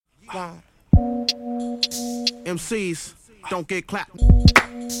MCs don't get clapped.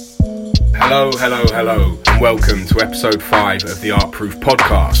 Hello, and welcome to episode 5 of the Artproof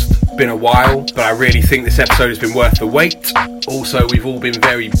podcast. Been a while, but I really think this episode has been worth the wait. Also, we've all been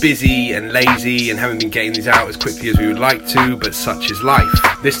very busy and lazy and haven't been getting these out as quickly as we would like to, but such is life.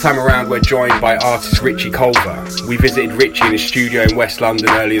 This time around, we're joined by artist Richie Culver. We visited Richie in his studio in West London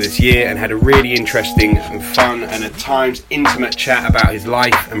earlier this year and had a really interesting and fun and at times intimate chat about his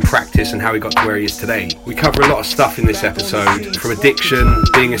life and practice and how he got to where he is today. We cover a lot of stuff in this episode, from addiction,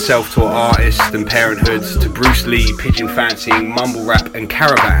 being a self-taught artist and parenthood, to Bruce Lee, pigeon fancying, mumble rap and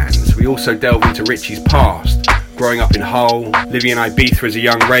caravans. We also delve into Richie's past, growing up in Hull, living in Ibiza as a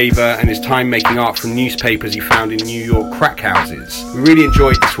young raver, and his time making art from newspapers he found in New York crack houses. We really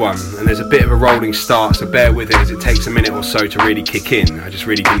enjoyed this one, and there's a bit of a rolling start, so bear with it as it takes a minute or so to really kick in. I just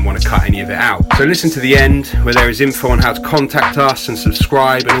really didn't want to cut any of it out. So listen to the end, where there is info on how to contact us and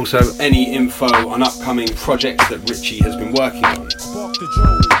subscribe, and also any info on upcoming projects that Richie has been working on.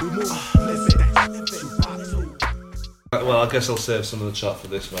 Well, I guess I'll save some of the chat for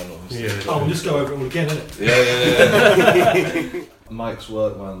this, man. Yeah. Oh, we'll just go over it all again, innit? Yeah. Mike's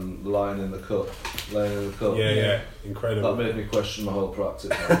work, man, laying in the cup. Yeah, incredible. That made me question my whole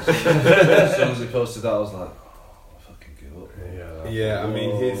practice. As soon as he posted that, I was like, oh, I fucking give up. Yeah, I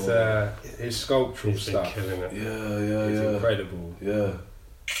mean, his sculptural stuff. Killing it. It's incredible. Yeah.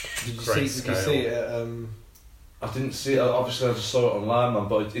 Did you see it at, I didn't see it, obviously I just saw it online, man,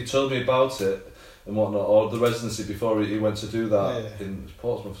 but he told me about it and whatnot, or the residency before he went to do that in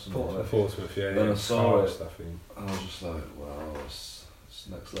Portsmouth or something. Portsmouth, yeah. Then I saw it, stuff in. and I was just like, wow, it's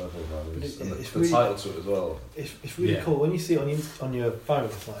next level, man. And it's the really, title to it as well. It's really cool when you see it on your phone.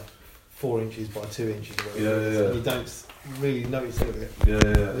 It's like 4 inches by 2 inches or whatever. Yeah. And you don't really notice it.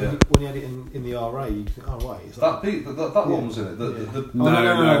 Yeah. When you had it in the RA, you think, oh right, it's like, that one was in it.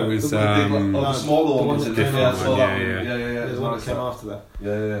 No, it was the smaller one was in different there. one, Yeah. There's one that came after that.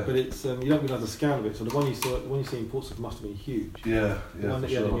 Yeah. But it's you don't realise the scale of it. So the one you see in Portsmouth must have been huge. Yeah. The one that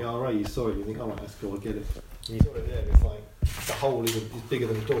you had in the RA, you saw it, you think, oh right, that's cool, I get it. And you saw it there, it's like the hole is bigger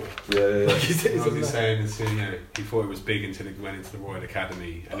than the door. Yeah. I was saying, he thought it was big until he went into the Royal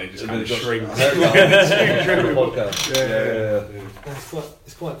Academy and they just kind of shrink.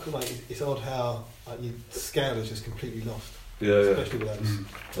 It's quite cool. Like, it's odd how your scale is just completely lost. Especially with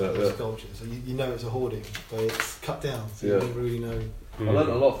those sculptures. So you know it's a hoarding, but it's cut down, so you don't really know. I learned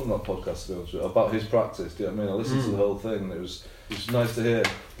a lot from that podcast, to be honest with you, about his practice. Do you know what I mean? I listened to the whole thing, and it was nice to hear. Do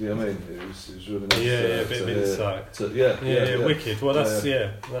you know what I mean? It was really nice. A bit of insight. Wicked. Well,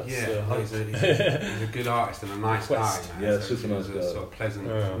 he's a good artist and a nice guy. Man. Super nice guy. Sort of pleasant.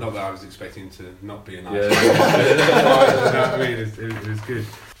 Not that I was expecting to not be a nice guy. It was good.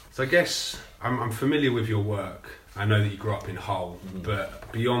 So I guess I'm familiar with your work. I know that you grew up in Hull,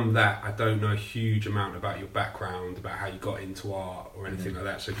 but beyond that, I don't know a huge amount about your background, about how you got into art or anything like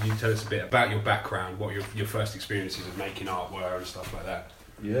that. So can you tell us a bit about your background, what your first experiences of making art were and stuff like that?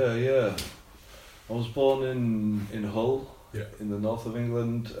 Yeah. I was born in Hull, in the north of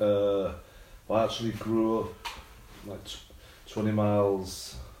England. I actually grew up like 20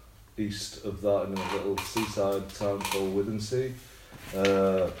 miles east of that in a little seaside town called Withensea.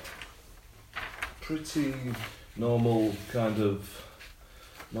 Pretty normal, I don't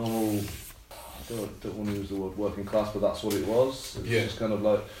want to use the word working class, but that's what it was. It was just kind of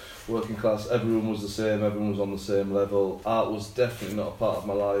like working class. Everyone was the same, everyone was on the same level. Art was definitely not a part of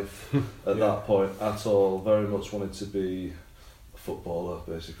my life at that point at all. Very much wanted to be a footballer,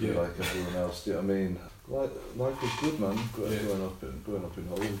 basically, like everyone else. Do you know what I mean? Life was good, man. Growing up in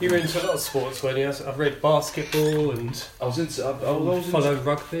Hull. You were into a lot of sports, weren't you? I've read basketball and I was into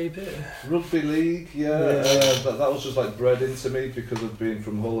rugby a bit. Rugby league, that was just like bred into me because of being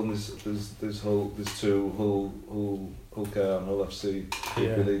from Hull, and there's two Hull Care and Hull FC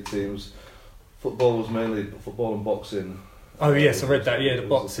rugby league teams. Football was mainly football and boxing. Oh yes, I read that. Yeah, the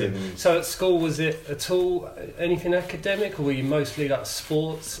boxing. So at school, was it at all anything academic, or were you mostly like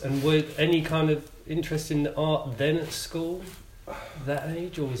sports? And were any kind of interest in art then at school, that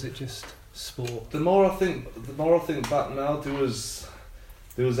age, or was it just sport? The more I think back now, there was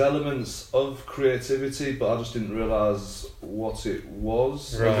elements of creativity, but I just didn't realise what it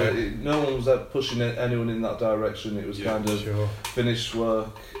was. Right. No one was pushing anyone in that direction. It was finish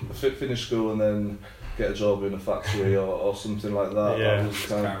school, and then get a job in a factory or something like that. That was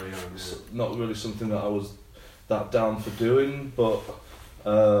kind of not really something that I was that down for doing, but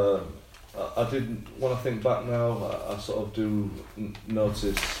I didn't. When I think back now, I sort of do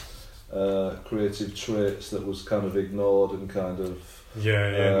notice creative traits that was kind of ignored and kind of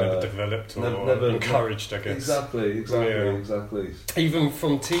never developed or never encouraged, I guess. Exactly. Even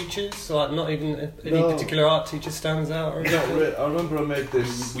from teachers, like not even any particular art teacher stands out or anything? I remember I made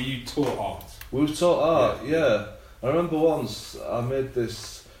this. Were you taught art? We were taught art, yeah. I remember once I made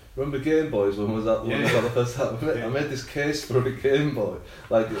this. Remember Game Boys when was that the first time? I made this case for a Game Boy.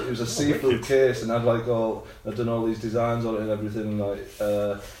 Like it was a see-through case, and I'd done all these designs on it and everything, like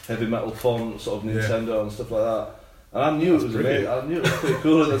heavy metal font, sort of Nintendo and stuff like that. And I knew it was amazing. I knew it was pretty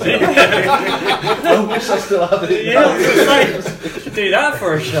cool at the time. I wish I still had it. Yeah, should do that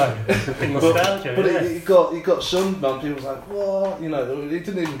for a show. Nostalgia. But it got shunned, man. People was like, what? You know, it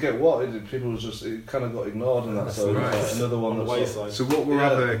didn't even get what. People was just, it kind of got ignored and that. That's so right. another one on the wayside. So what were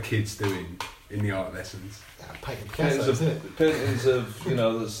other kids doing in the art lessons? Paintings of you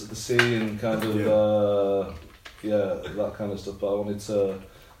know the sea and kind of that kind of stuff. But I wanted to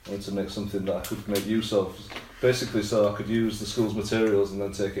make something that I could make use of. Basically, so I could use the school's materials and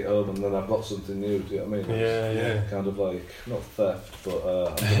then take it home, and then I've got something new. Do you know what I mean? Yeah. Kind of like not theft,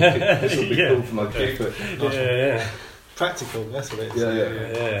 but this will be cool for my keep it. Yeah. Practical. That's what it is.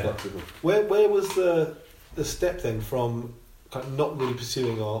 Yeah. Practical. Where was the step then from kind of not really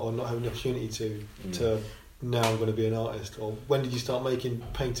pursuing art or not having the opportunity to now I'm going to be an artist? Or when did you start making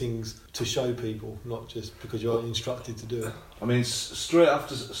paintings to show people, not just because you're instructed to do it? I mean, straight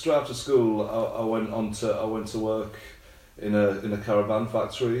after school, I went to work in a caravan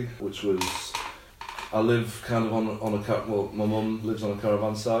factory, which was I live kind of on a my mum lives on a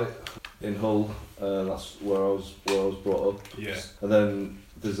caravan site in Hull. That's where I was brought up. Yeah. And then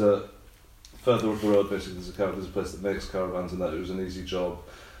there's a further up the road. Basically, there's a place that makes caravans, and that it was an easy job.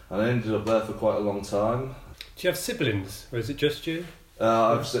 And I ended up there for quite a long time. Do you have siblings, or is it just you?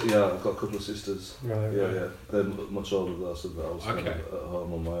 I've got a couple of sisters. Right. Yeah. They're much older than us, so that I was kind of Okay. at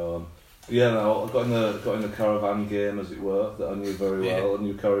home on my own. Yeah, no, I got in the caravan game, as it were, that I knew very well. I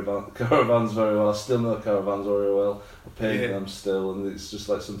knew caravans very well. I still know caravans very well. I paint them still, and it's just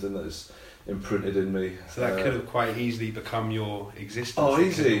like something that is imprinted in me. So that could have quite easily become your existence. Oh,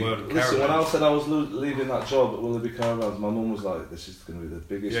 easy. The world of Listen, when I caravans. said I was leaving that job at Willoughby Caravans, my mum was like, "This is going to be the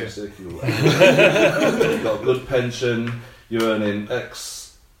biggest mistake you'll ever." You've got a good pension. You're earning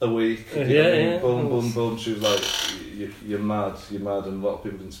X a week. Boom. She was like, "You're mad, and a lot of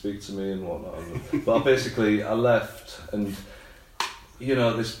people didn't speak to me and whatnot." But basically, I left, and I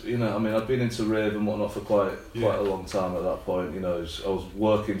mean, I'd been into rave and whatnot for quite a long time at that point. I was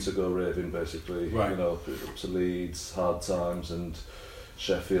working to go raving basically. Right. Up to Leeds, Hard Times, and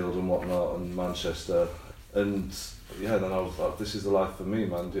Sheffield and whatnot, and Manchester, and then I was like, this is the life for me,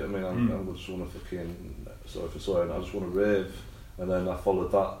 man. Do you know what I mean? I just want to sorry for swearing, I just want to rave, and then I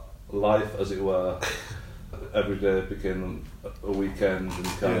followed that life, as it were. Every day became a weekend, and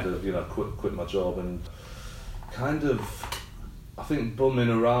kind of quit my job, and kind of, I think bumming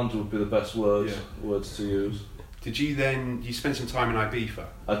around would be the best words to use. Did you spent some time in Ibiza?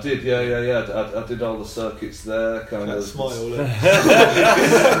 I did, yeah. I did all the circuits there, kind of. Smile,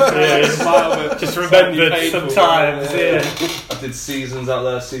 Smile, but just remembered sometimes. I did seasons out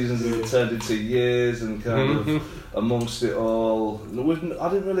there, that turned into years, and kind of amongst it all. I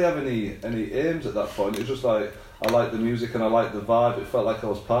didn't really have any aims at that point. It was just like, I liked the music and I liked the vibe. It felt like I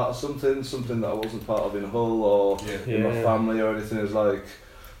was part of something that I wasn't part of in Hull or in my family or anything. It was like,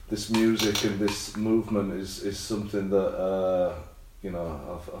 this music and this movement is something that I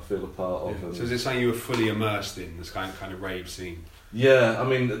feel a part of. So is it something you were fully immersed in, this kind of rave scene? Yeah, I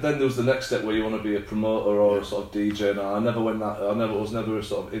mean, then there was the next step where you want to be a promoter or a sort of DJ. And I was never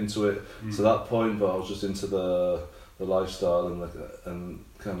sort of into it to that point, but I was just into the lifestyle and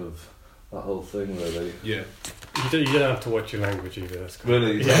kind of that whole thing, really. Yeah. You don't have to watch your language either. That's cool.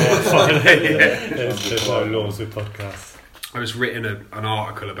 Really? There's no laws with podcasts. I was written an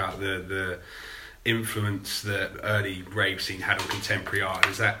article about the influence that early rave scene had on contemporary art.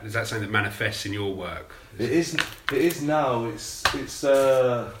 Is that something that manifests in your work? It is now. It's.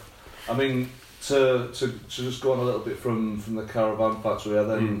 I mean, to just go on a little bit from the caravan factory, I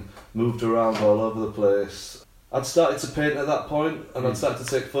then moved around all over the place. I'd started to paint at that point, and I'd started to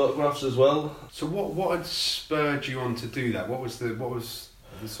take photographs as well. So what had spurred you on to do that? What was the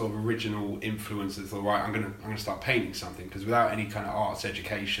sort of original influence that thought, right, I'm gonna start painting something? Because without any kind of arts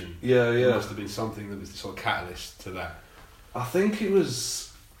education, there must have been something that was the sort of catalyst to that. I think it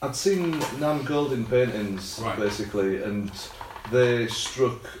was, I'd seen Nan Goldin paintings basically, and they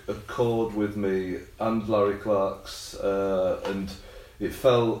struck a chord with me, and Larry Clark's, and it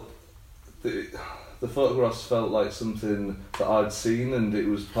felt, the photographs felt like something that I'd seen, and it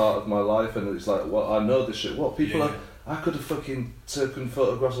was part of my life, and it's like, well, I know this shit. What people I could have fucking taken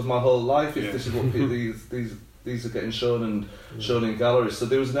photographs of my whole life if this is what these are getting shown in galleries. So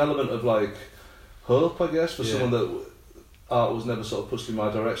there was an element of like hope, I guess, for someone that art was never sort of pushed in my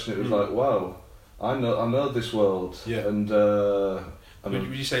direction. It was like, wow, I know this world, and.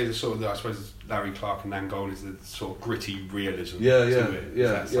 Would you say the sort of, I suppose, Larry Clark and Nangolan is the sort of gritty realism to it? Is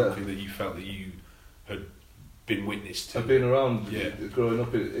that something that you felt that you had been witness to? I've been around growing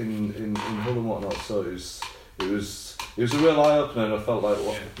up in Hull and whatnot, so it was a real eye opener, and I felt like,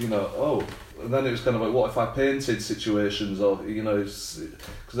 and then it was kind of like, what if I painted situations, or because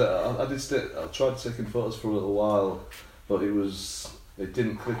I tried taking photos for a little while, but it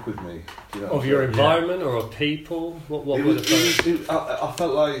didn't click with me. Of your environment or of people? What I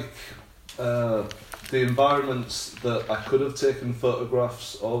felt like the environments that I could have taken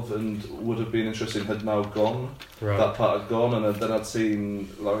photographs of and would have been interesting had now gone. Right. That part had gone, and then I'd seen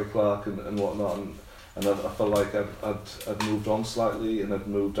Larry Clark and whatnot, and I felt like I'd moved on slightly and I'd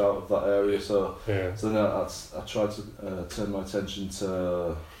moved out of that area. So then I tried to turn my attention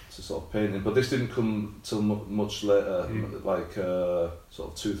to sort of painting, but this didn't come till much later, like sort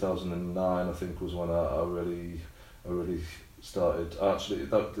of 2009, I think, was when I really started. Actually,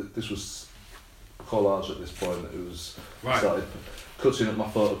 this was collage at this point. It was started cutting up my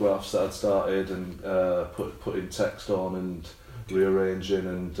photographs that I'd started and putting text on and rearranging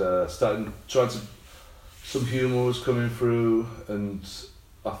and trying to. Some humour was coming through, and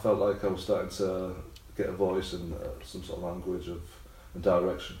I felt like I was starting to get a voice and some sort of language of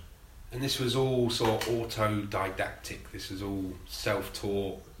direction. And this was all sort of autodidactic. This was all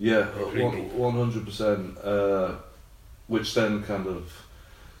self-taught. Yeah, 100%. Which then kind of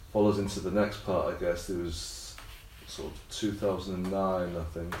follows into the next part, I guess. It was sort of 2009, I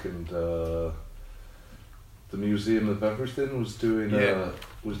think, and the Museum of Everything was doing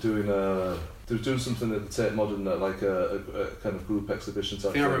something at the Tate Modern, like a kind of group exhibition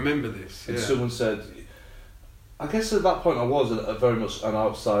type thing. I remember this. And someone said, I guess at that point I was a very much an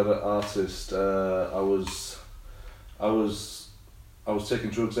outsider artist. I was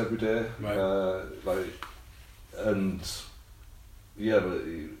taking drugs every day, but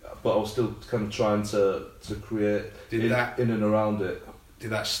I was still kind of trying to create in and around it.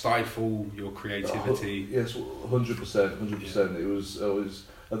 Did that stifle your creativity? Yes, 100%. It was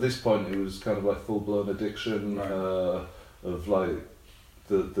at this point it was kind of like full blown addiction of like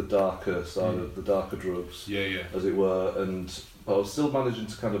the darker side of the darker drugs, as it were, but I was still managing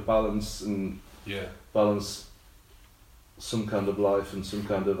to kind of balance some kind of life and some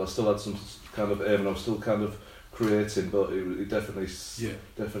kind of, I still had some kind of aim, and I was still kind of creating, but it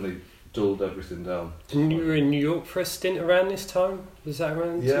definitely dulled everything down. And you were in New York for a stint around this time? Was that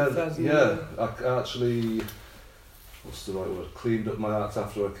around 2000? Yeah, I actually, what's the right word, cleaned up my act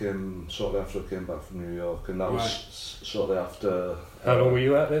shortly after I came back from New York, and that was shortly after. How long were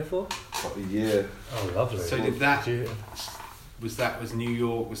you out there for? About a year. Oh, lovely. So was New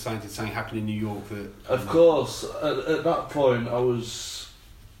York, was something happened in New York that... Of course, at that point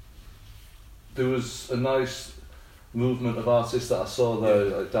there was a nice movement of artists that I saw there,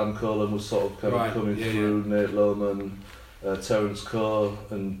 like Dan Colan was sort of kind of coming through, Nate Lohman, Terence Coe,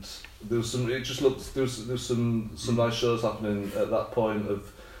 and there was some nice shows happening at that point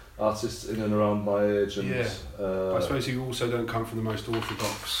of artists in and around my age, and I suppose you also don't come from the most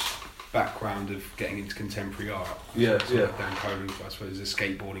orthodox background of getting into contemporary art. Dan Colan, I suppose, a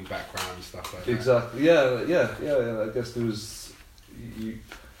skateboarding background and stuff like that. Exactly. Yeah. I guess there was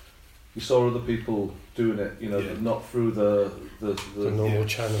you saw other people doing it, not through the normal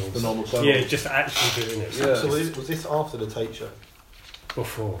channels. The normal channels. Yeah, just actually doing it. Yeah. So was this after the Tate show?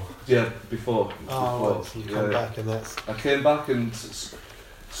 Before. Yeah, before. Right. So you come back and that's. I came back, and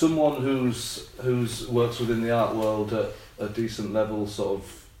someone who's works within the art world at a decent level sort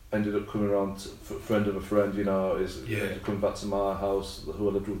of ended up coming around, friend of a friend, coming back to my house, who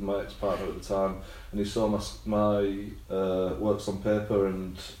I lived with my ex-partner at the time, and he saw my works on paper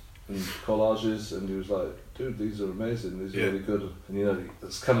and collages, and he was like, dude, these are amazing, these are really good. And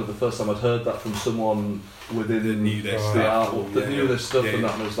it's kind of the first time I'd heard that from someone within the art world that knew this stuff, and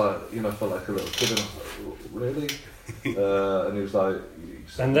that was like, I felt like a little kid, and I was like, really? And he was like...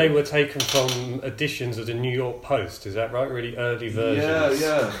 And they were taken from editions of the New York Post, is that right? Really early versions?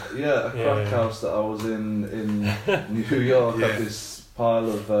 Yeah. A crack house that I was in New York had this pile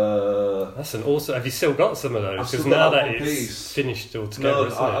of... That's an awesome... Have you still got some of those? Because now that it's finished altogether,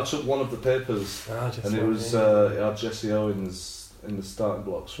 No, I took one of the papers, and it was it had Jesse Owens in the starting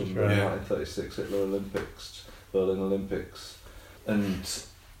blocks from the 1936 Berlin Olympics, and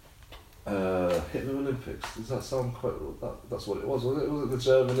Hitler Olympics. Does that sound quite? That's what it was. Was it the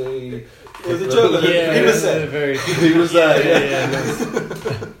Germany? Was it Germany? Yeah, he was there. very. He was there.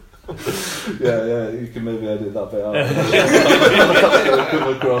 Yeah. Yeah, you can maybe edit that bit out.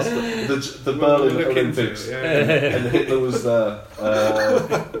 Come across the Berlin Olympics, and Hitler was there. And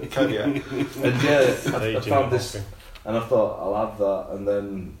I found this, and I thought I'll add that, and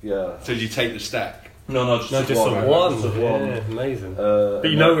then So did you take the stack? No, just one. Just one. Yeah, amazing. But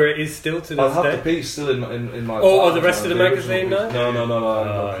you know where it is still to I this have day? the piece still in my. Oh, the rest of the magazine now? No, I haven't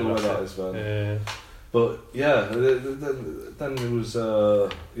got a clue where that is, man. Yeah. But then there was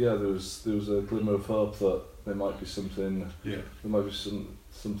there was a glimmer of hope that there might be something. Yeah. There might be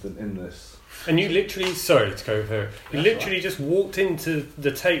something in this. And you literally, sorry to go there, you literally just walked into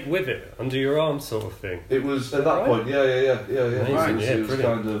the tape with it under your arm, sort of thing. It was at that right? point, yeah. Amazing, It was brilliant.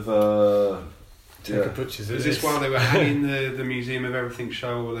 kind of. Take a butcher's. Is this while they were hanging the Museum of Everything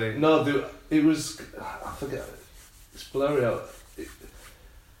show? Or they? No, it was. I forget. It's blurry out.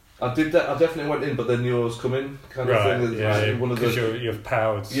 I definitely went in, but then yours come in, kind of thing. Yeah, one of the you're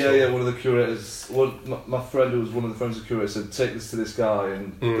powered. Yeah. One of the curators, my friend who was one of the friends of the curator said, "Take this to this guy,"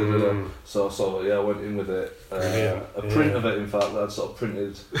 and so I went in with it. A print of it, in fact, that I'd sort of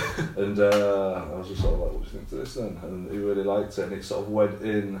printed, and I was just sort of like, "What do you think to this then?" And he really liked it, and it sort of went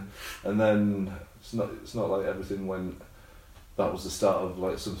in, and then it's not like everything went. That was the start of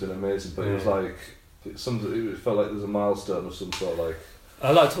like something amazing, but it was like it felt like there was a milestone of some sort, like. I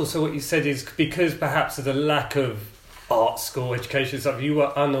liked also what you said is because perhaps of the lack of art school education stuff, you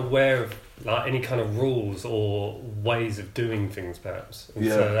were unaware of like any kind of rules or ways of doing things, perhaps.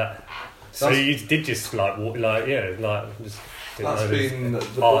 And so you did just just That's been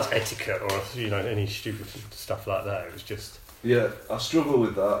art etiquette or any stupid stuff like that. It was just I struggle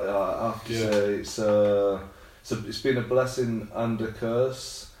with that. I have to say it's been a blessing and a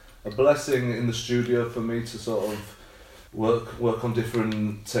curse. A blessing in the studio for me to sort of work on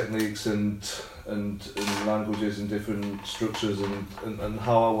different techniques and languages and different structures and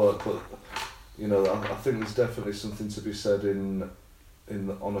how I work, but I think there's definitely something to be said in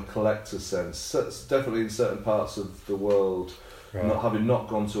on a collector's sense. It's definitely in certain parts of the world, having not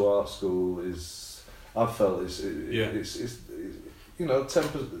gone to art school I've felt it's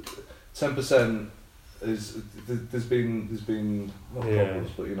 10% is there's been not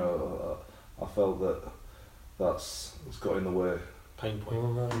problems, but I felt that. It's got in the way. Pain point.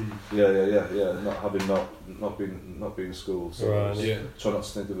 Yeah. Not being in school, so try not to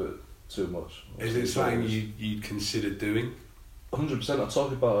think of it too much. Is it something you'd consider doing? 100%. I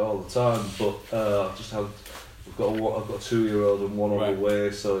talk about it all the time, but I've got a 2-year-old and one on the way,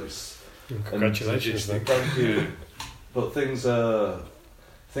 so it's. Congratulations, thank you. But things are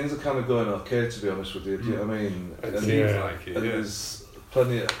kind of going okay, to be honest with you. Do you know what I mean? It seems like it. And there's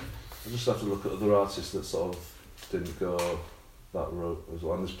plenty. I just have to look at other artists that sort of didn't go that route as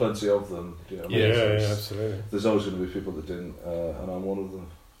well, and there's plenty of them. Do you know what I mean? Yeah, absolutely. There's always going to be people that didn't, and I'm one of them.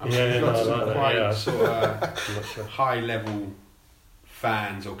 High level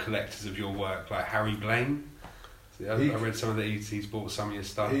fans or collectors of your work, like Harry Blaine. I read some of the he's bought some of your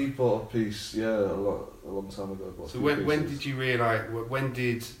stuff. He bought a piece, a long time ago. So when did you realise? When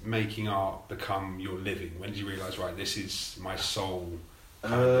did making art become your living? When did you realise, right, this is my sole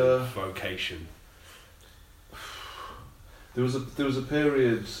kind of vocation? There was a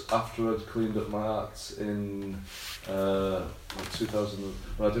period after I'd cleaned up my art in 2000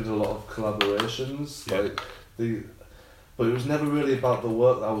 when I did a lot of collaborations. But it was never really about the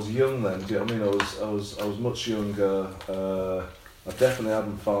work. I was young then. Do you know what I mean? I was much younger. I definitely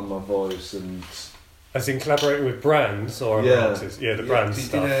hadn't found my voice and. As in collaborating with brands or artists? Yeah, the brand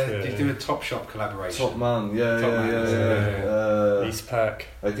stuff. Did you do a Topshop collaboration? Top Man, Eastpak.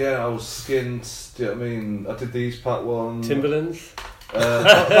 Again, I was skint, do you know what I mean? I did the Eastpak one. Timberlands?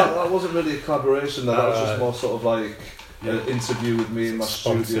 That wasn't really a collaboration, though. That was just more sort of like an interview with me in my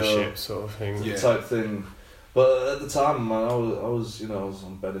studio. Sort of thing. Type thing. But at the time, man, I was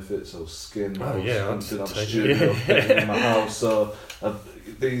on benefits. I was skint. I didn't have a studio in my house. So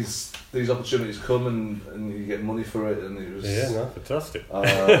these opportunities come and you get money for it, and it was fantastic.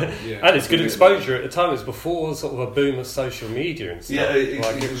 And it's good exposure at the time. It was before sort of a boom of social media and stuff. Yeah,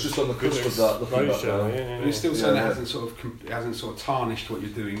 it was just on the cusp of that. Looking back now. But it's still something that hasn't sort of tarnished what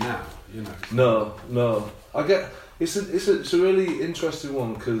you're doing now. No. I get it's a really interesting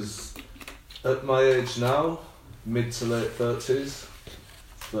one because. At my age now, mid to late 30s,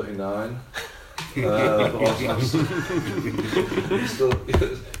 39. But I'm still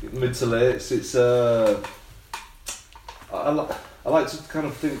mid to late. It's I like to kind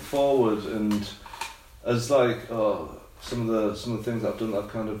of think forward and as like some of the things that I've done that I've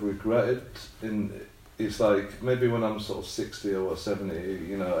kind of regretted. It's like maybe when I'm sort of 60 or 70,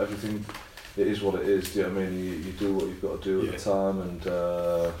 you know, everything, it is what it is. Do you know what I mean? You do what you've got to do at the time, and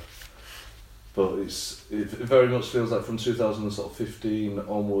but it very much feels like from 2015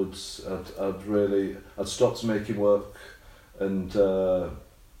 onwards, I'd stopped making work, and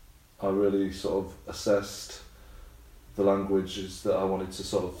I really sort of assessed the languages that I wanted to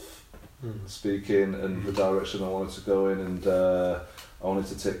sort of speak in, and the direction I wanted to go in, and I wanted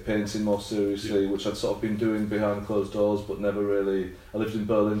to take painting more seriously, which I'd sort of been doing behind closed doors, but never really. I lived in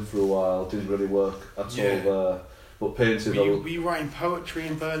Berlin for a while, didn't really work at all there, but painting. Were you writing poetry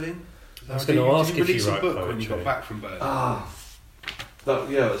in Berlin? I was going to ask if you wrote poetry. When you got back from Berlin.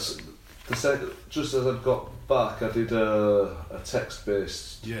 Just as I'd got back, I did a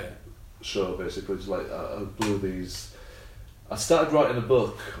text-based show, basically. It's like I blew these. I started writing a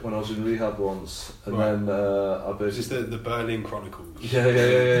book when I was in rehab once, and then I basically. Is this the Berlin Chronicles?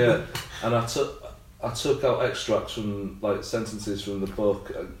 Yeah. And I took out extracts from like sentences from the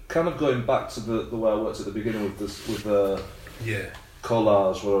book, kind of going back to the way I worked at the beginning with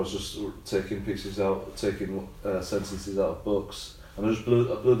collage, where I was just taking sentences out of books, and I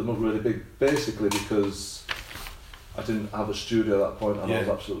blew them up really big, basically because I didn't have a studio at that point, and I was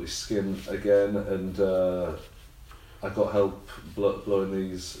absolutely skin again, and I got help blowing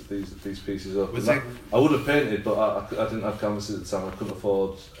these pieces up. I would have painted, but I didn't have canvases at the time. I couldn't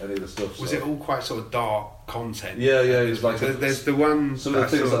afford any of the stuff. Was it all quite sort of dark content? Yeah. It was like there's the one. Some of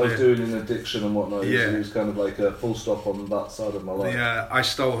the things that I was doing in addiction and whatnot. It was kind of like a full stop on that side of my life. Yeah, I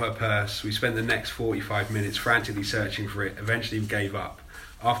stole her purse. We spent the next 45 minutes frantically searching for it. Eventually, we gave up.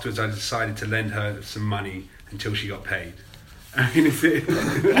 Afterwards, I decided to lend her some money until she got paid. I mean,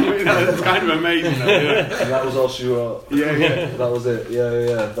 that's kind of amazing. Though, And that was all she wrote. Yeah. That was it.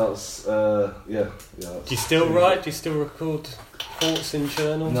 Yeah. That's Do you still write? Do you still record thoughts in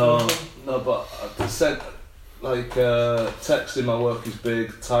journals? No. But I said, like, text in my work is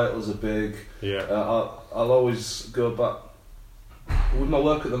big. Titles are big. Yeah. I'll always go back with my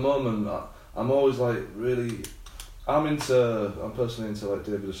work at the moment. I'm always like really. I'm personally into like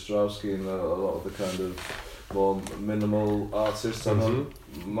David Ostrowski and a lot of the kind of more minimal artists. I know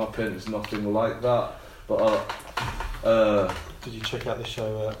my painting's nothing like that, but did you check out the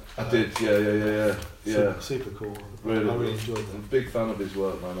show? I did, yeah. Super cool. Really, I really enjoyed I'm it. a big fan of his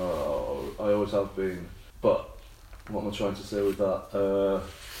work, man. I always have been. But what am I trying to say with that?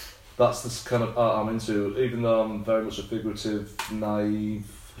 That's the kind of art I'm into. Even though I'm very much a figurative,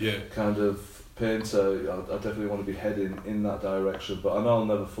 naive kind of painter, I definitely want to be heading in that direction. But I know I'll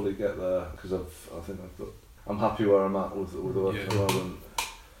never fully get there because I'm happy where I'm at with the work at the moment.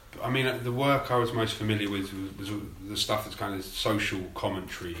 I mean, the work I was most familiar with was the stuff that's kind of social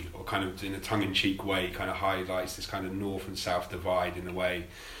commentary, or kind of in a tongue-in-cheek way, kind of highlights this kind of north and south divide in a way.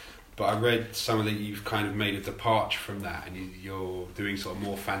 But I read some that you've kind of made a departure from that, and you're doing sort of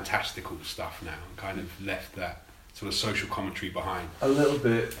more fantastical stuff now, and kind of left that sort of social commentary behind. A little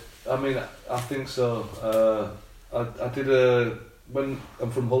bit. I mean, I think so. I did when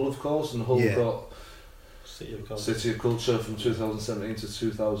I'm from Hull, of course, and Hull got City of Culture from 2017 to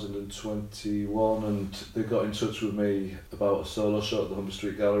 2021, and they got in touch with me about a solo show at the Humber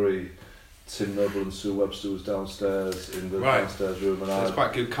Street Gallery. Tim Noble and Sue Webster was downstairs in the downstairs room, and it's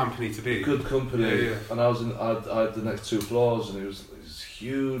quite good company to be. Good company, and I had the next 2 floors, and it was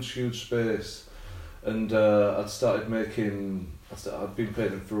huge space, and I'd been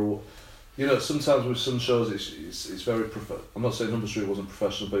painting for. You know, sometimes with some shows it's very I'm not saying Humber Street wasn't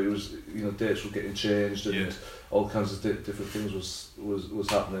professional, but it was, you know, dates were getting changed and all kinds of different things was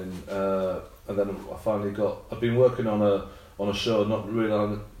happening. And then I finally I've been working on a show, not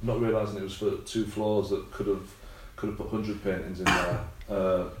realising it was for 2 floors that could have put 100 paintings in there.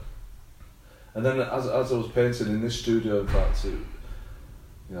 And then as I was painting in this studio, in fact,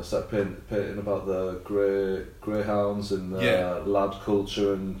 I started painting about the greyhounds and lad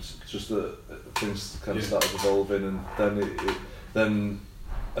culture, and just the things kind of started evolving, and then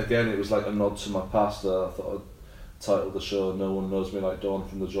again it was like a nod to my past. I thought I'd title the show "No One Knows Me Like Dawn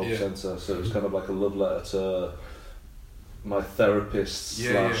from the Job Centre," so it was kind of like a love letter to my therapist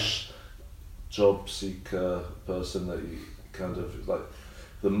 / job seeker person that you kind of like.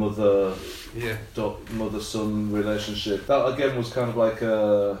 The mother-son relationship. That again was kind of like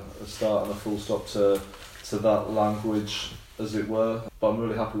a start and a full stop to that language, as it were. But I'm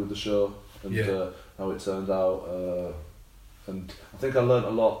really happy with the show and how it turned out. And I think I learnt a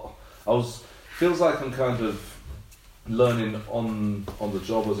lot. Feels like I'm kind of learning on the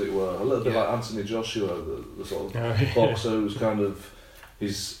job, as it were. A little bit like Anthony Joshua, the sort of boxer who's kind of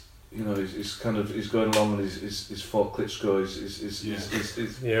he's you know, he's going along and he's fought Klitschko.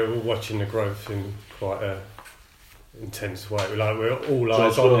 He's we're watching the growth in quite a intense way. Like we're all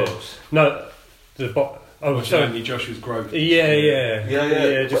eyes on it. No, Anthony Joshua's growth.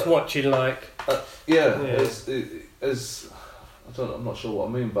 Yeah. Just watching like. I'm not sure what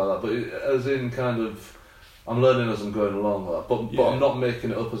I mean by that, but as in kind of, I'm learning as I'm going along. But I'm not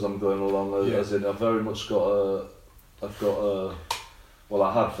making it up as I'm going along. As in, I've very much got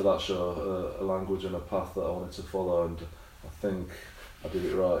I had for that show a language and a path that I wanted to follow, and I think I did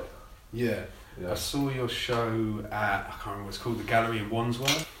it right. Yeah. I saw your show at, I can't remember what it's called, the Gallery in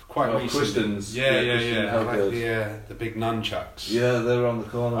Wandsworth. Quite recently. Christians. Yeah. Like the big nunchucks. Yeah, they were on the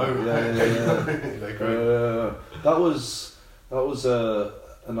corner. Oh, yeah. They're great. That was a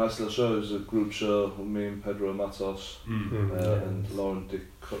nice little show. It was a group show with me and Pedro Matos and Lauren Di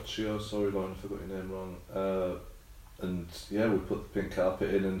Coccio. Sorry, Lauren, I forgot your name wrong. And we put the pink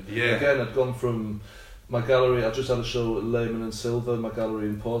carpet in, and again, I'd gone from my gallery. I just had a show at Lehman and Silver. My gallery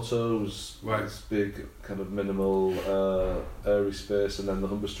in Porto was this big kind of minimal airy space, and then the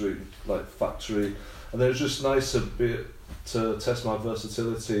Humber Street factory, and then it was just nice to test my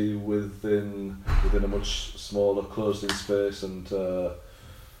versatility within a much smaller closed-in space, and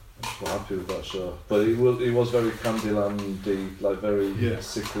I'm quite happy with that show. But it was very Candyland-y, like very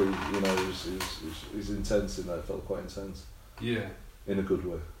sickly. You know, it was intense in that. It felt quite intense. Yeah. In a good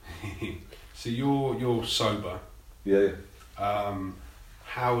way. So you're sober. Yeah.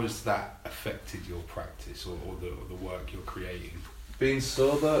 How has that affected your practice or the work you're creating? Being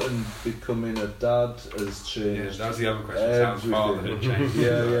sober and becoming a dad has changed. Yeah, that was the other question. How's father had changed?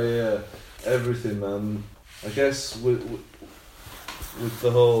 Yeah. Everything, man. I guess with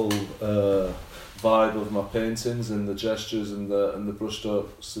the whole vibe of my paintings and the gestures and the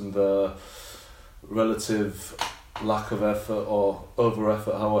brushstrokes and the relative lack of effort or over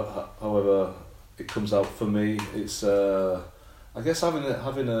effort, however it comes out for me, it's I guess having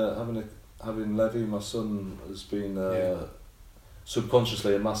Levy, my son, has been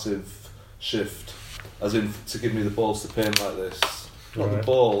subconsciously a massive shift, as in to give me the balls to paint like this, not the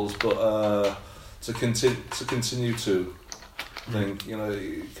balls, but to continue to think, you know,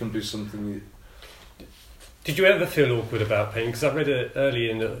 it can be something. Did you ever feel awkward about painting? Because I read it early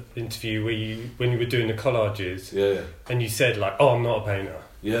in the interview when you were doing the collages, and you said like, "Oh, I'm not a painter.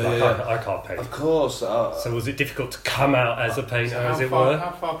 I can't paint." Of course. So was it difficult to come out as a painter, as it were? were?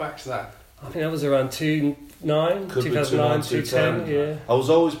 How far back's that? I think that was around 2009, 2010. Yeah. I was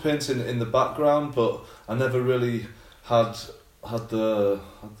always painting in the background, but I never really had the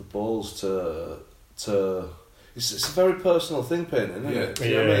balls to. It's a very personal thing, painting, isn't it?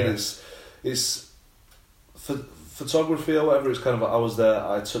 You know what I mean? It's for photography or whatever. It's kind of like, I was there,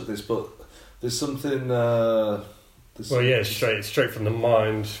 I took this, but there's something. Straight from the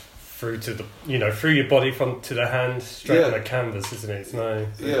mind through to the, through your body to the hand, straight on the canvas, isn't it? It's more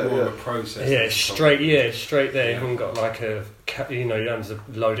of a process. Yeah, straight there. You haven't got like you don't have to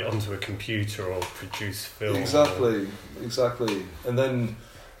load it onto a computer or produce film. Exactly. And then,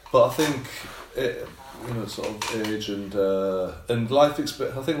 but I think it, sort of age and life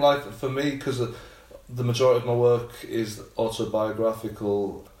experience. I think life for me, because the majority of my work is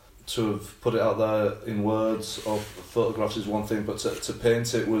autobiographical. To have put it out there in words or photographs is one thing, but to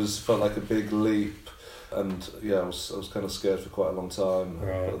paint it felt like a big leap, and I was kind of scared for quite a long time.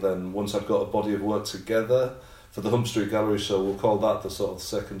 Right. But then once I'd got a body of work together for the Humber Street Gallery show, we'll call that the sort of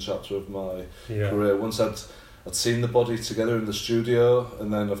second chapter of my career. Once I'd seen the body together in the studio,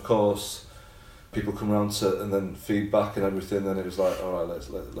 and then of course people come around and then feedback and everything. Then it was like, all right,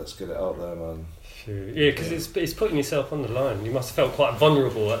 let's get it out there, man. Yeah, because it's putting yourself on the line. You must have felt quite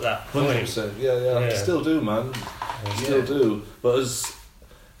vulnerable at that point. 100%. Yeah. I still do, man. Still do. But as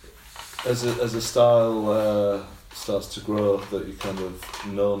a style starts to grow that you're kind of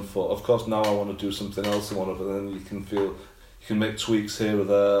known for. Of course, now I want to do something else in one of it. Then you can make tweaks here or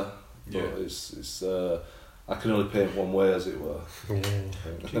there. But it's I can only paint one way, as it were. Yeah.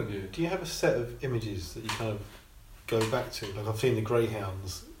 Do you have a set of images that you kind of go back to? Like I've seen the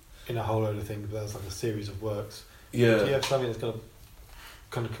Greyhounds in a whole load of things, but there's like a series of works. Yeah. Do you have something that's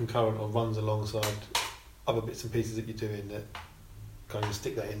kind of concurrent or runs alongside other bits and pieces that you're doing that kind of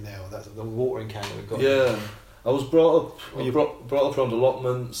stick that in there? Or that's the watering can that we've got. Yeah. I was brought up around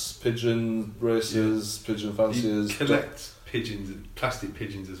allotments, pigeon races, pigeon fanciers. You collect pigeons, plastic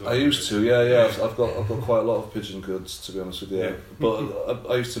pigeons as well. I used to, yeah. I've got quite a lot of pigeon goods, to be honest with you. Yeah. But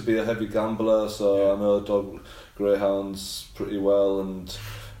I used to be a heavy gambler, so I know greyhounds pretty well, and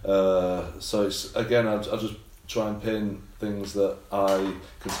so it's, again, I just try and paint things that I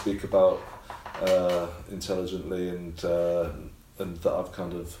can speak about intelligently, and that I've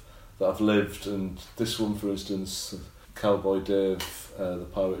kind of that I've lived, and this one, for instance, Cowboy Dave, the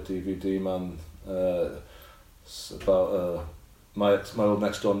pirate DVD man, it's about my old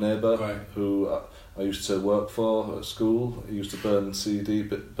next door neighbour who I used to work for at school. He used to burn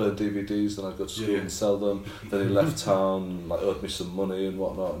DVDs, then I'd go to school and sell them. Then he left town, like owed me some money and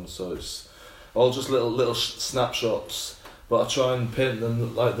whatnot, and so it's all just little snapshots. But I try and paint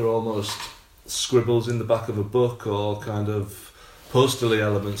them like they're almost scribbles in the back of a book, or kind of posterly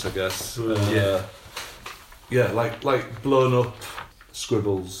elements, I guess. Like blown up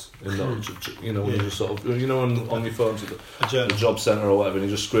scribbles in that, you know, when you just sort of, you know, on your phone to the job centre or whatever, and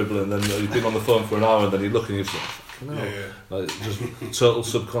you just scribble, and then you've been on the phone for an hour, and then you look and you're like just total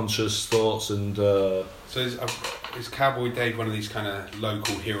subconscious thoughts. And so is Cowboy Dave one of these kind of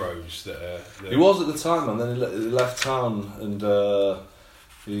local heroes that he was at the time, and then he left town, and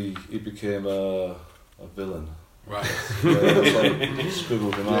he became a villain. Right. That's like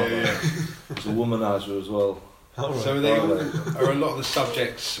scribbled him out. He's a womanizer as well. So are a lot of the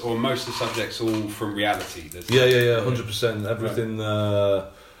subjects, or most of the subjects, all from reality? 100%. Everything. The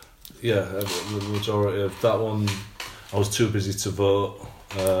majority of that one, I was too busy to vote.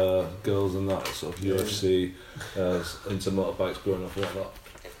 Girls and that sort of UFC, into motorbikes growing up and whatnot.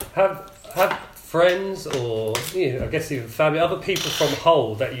 Have friends, or I guess even family, other people from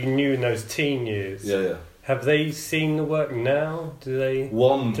Hull that you knew in those teen years? Yeah. Have they seen the work now? Do they?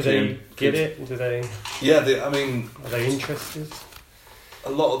 They get it? Do they? Yeah, are they interested? A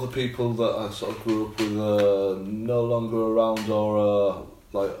lot of the people that I sort of grew up with are no longer around, or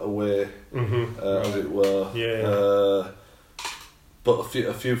like away, as it were. Yeah. But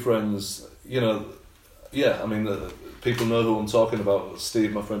a few friends, you know, people know who I'm talking about.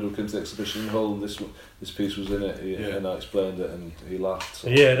 Steve, my friend who came to the exhibition in Hull, this piece was in it, and I explained it, and he laughed. So.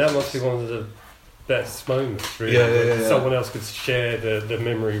 Yeah, that must be one of the best moments, really. Yeah. Someone else could share the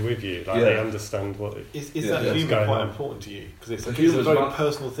memory with you, they understand what it is. Is that humour quite important to you? Because it's a very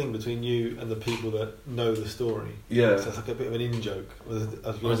personal thing between you and the people that know the story. Yeah. So it's like a bit of an in-joke.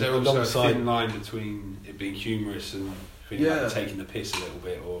 Or is there also a thin line between it being humorous and feeling like taking the piss a little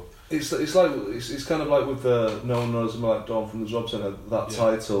bit? Or it's kind of like with No One Knows Me Like Dawn from the Job Centre, that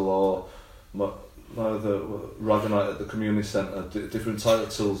title, or the Ragonite at the Community Centre, different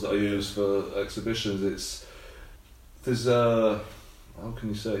titles that I use for exhibitions. There's how can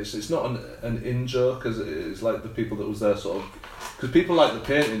you say, it's not an in-joke, as it's like the people that was there sort of, because people like the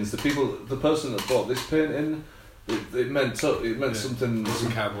paintings, the person that bought this painting, it meant something.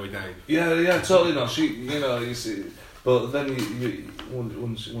 Wasn't Cowboy Dave. Yeah, totally not. She, you see, but then you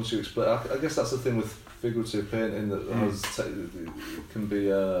once you explain, I guess that's the thing with figurative painting, that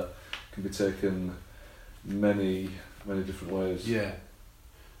can be taken many different ways. Yeah.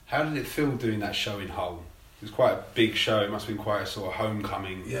 How did it feel doing that show in Hull? It was quite a big show. It must have been quite a sort of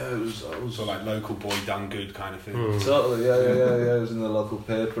homecoming. Yeah, it was sort of like local boy done good kind of thing. Totally, yeah. It was in the local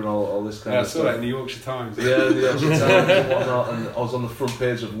paper and all this kind of stuff. I saw that in the Yorkshire Times. Yeah, the Yorkshire Times and whatnot, and I was on the front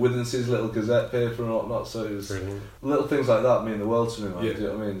page of Withens's little Gazette paper and whatnot. So it was little things like that mean the world to me, man. Yeah. Do you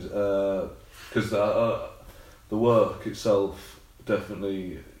know what I mean? Because the work itself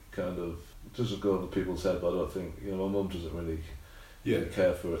definitely kind of doesn't go over people's head, but I don't think, my mum doesn't really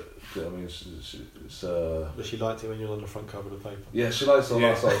care for it. Do you know what I mean? But she liked it when you were on the front cover of the paper. Yeah, she likes all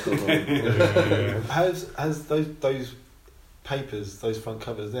that sort of stuff. Has those papers, those front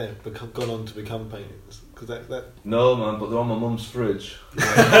covers there, gone on to become paintings? Cause that No, man, but they're on my mum's fridge.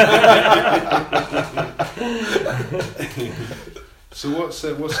 So what's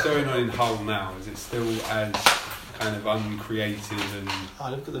going on in Hull now? Is it still as kind of uncreative and...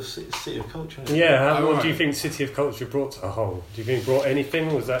 I look at the City of Culture. Yeah, what do you think City of Culture brought to Hull? Do you think it brought anything,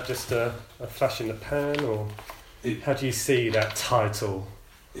 or was that just a flash in the pan, or how do you see that title?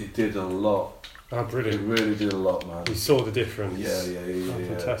 It did a lot. Oh, brilliant. It really did a lot, man. You saw the difference. Yeah.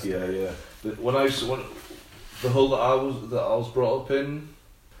 Fantastic. Yeah. When the Hull that I was brought up in,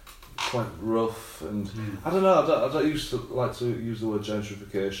 quite rough, and I don't know. I don't used to like to use the word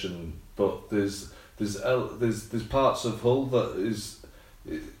gentrification, but there's parts of Hull that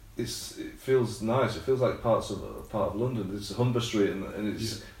it feels nice. It feels like part of London. It's Humber Street, and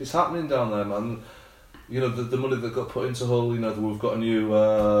it's happening down there, man. The money that got put into Hull. We've got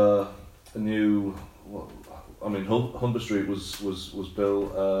Humber Street was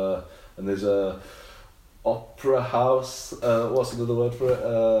built, and there's a opera house. What's another word for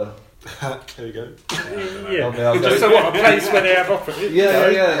it? There we go. Yeah. Just so what, a place where they have opera? Yeah.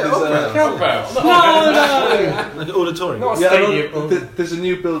 Like an auditorium. Not a stadium. There's a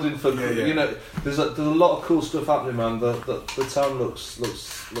new building for you know. There's a lot of cool stuff happening, man. The town looks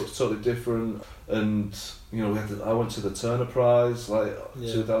totally different, and you know I went to the Turner Prize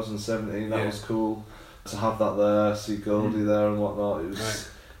 2017. That was cool to have that there. See Goldie there and whatnot.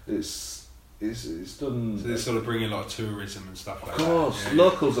 It's done. So they're sort of bringing a lot of tourism and stuff like that. Of course,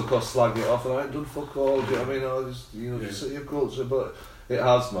 locals of course slag it off, and I ain't done fuck all. Do you know what I mean? I just city of culture, but it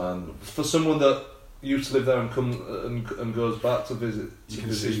has, man. For someone that used to live there and come and goes back to visit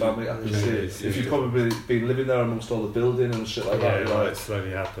his family, I can see it. If you've probably been living there amongst all the building and shit like that, it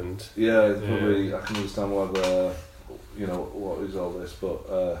slowly happened. Yeah, it's probably I can understand why what is all this, but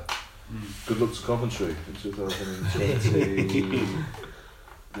good luck to Coventry in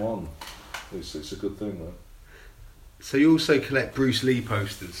 2021. It's a good thing, man. So you also collect Bruce Lee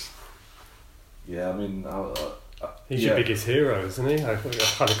posters? Yeah, I mean, he's your biggest hero, isn't he? I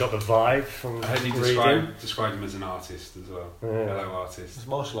kind of got the vibe from. I heard you described him as an artist as well. Fellow artist. He's a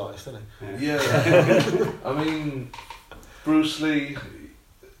martial artist, isn't he? Yeah. I mean, Bruce Lee,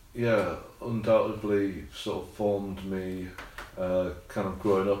 undoubtedly sort of formed me, kind of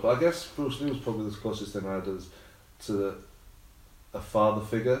growing up. I guess Bruce Lee was probably the closest thing I had to a father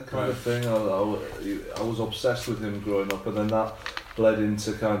figure kind of thing. I was obsessed with him growing up, and then that bled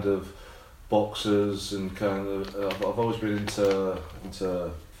into kind of boxers and kind of. I've always been into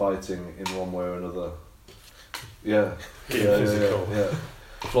fighting in one way or another. Yeah.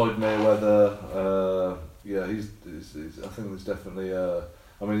 Floyd Mayweather. He's I think there's definitely. I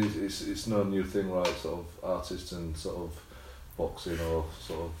mean, it's no new thing, right? Sort of artist and sort of boxing or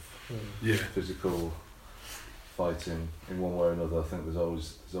sort of physical fighting in one way or another. I think there's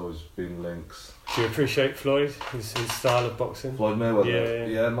always been links. Do you appreciate Floyd, his style of boxing? Floyd Mayweather,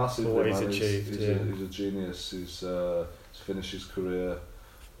 yeah, massively. What he's achieved, he's a genius. He's finished his career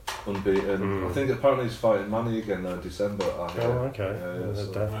unbeaten. I think apparently he's fighting Manny again now in December. Okay.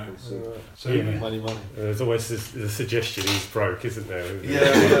 So money. There's always the suggestion he's broke, isn't there? Well,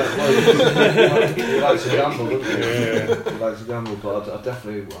 he likes to gamble, doesn't he? He likes to gamble, but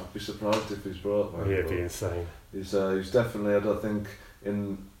I'd be surprised if he's broke, man. Yeah, it'd be insane. He's definitely. I don't think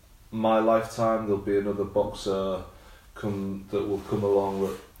in my lifetime there'll be another boxer that will come along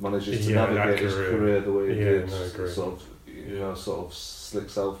that manages to navigate his career the way he did. Sort of slick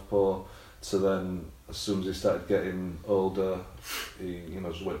southpaw. So then, as soon as he started getting older, he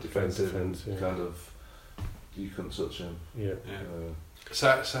just went defensive and kind of you couldn't touch him. Yeah.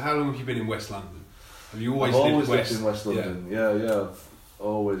 So how long have you been in West London? Have you always lived in West London? Yeah. I've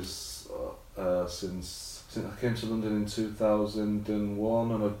always since I came to London in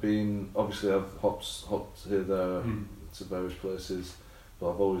 2001, and I've hopped here there to various places. But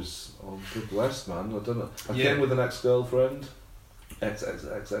I've always good blessed, man. I don't know. I came with an ex-girlfriend,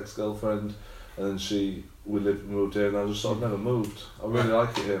 ex-girlfriend, and then we moved here, and I just sort of never moved. I really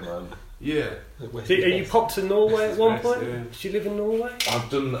like it here, man. Yeah. You popped to Norway at one point? Yeah. Did you live in Norway? I've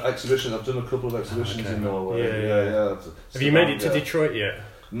done exhibitions. I've done a couple of exhibitions in Norway. Yeah. Have you made it to Detroit yet?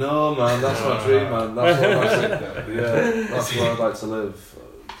 No, man. That's my dream, man. That's where I'd like to live.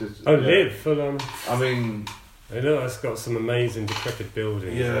 Live full on. I mean. I know it's got some amazing decrepit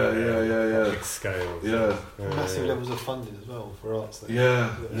buildings. Yeah. Big scales. Yeah. Massive levels of funding as well for arts there.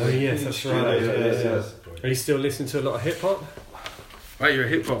 Yeah. Oh yes, that's right. Yeah. Are you still listening to a lot of hip hop? Right, you're a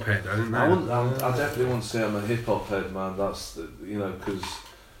hip hop head, I didn't know. I definitely wouldn't say I'm a hip hop head, man. That's because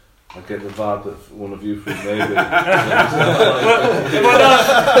I get the vibe that one of you from maybe. At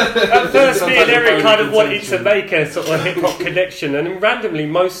first, me and Eric kind of wanted to make a sort of hip hop connection, and then randomly,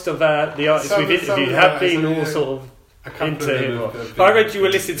 most of the artists we've interviewed have been all sort of into hip hop. But I read you were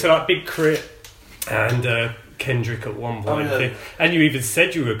listening to like Big Crit and Kendrick at one point, and you even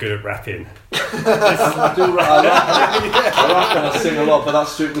said you were good at rapping. I do rap. I rap and I sing a lot, but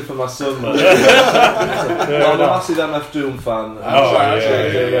that's strictly for my son. I'm a massive MF Doom fan.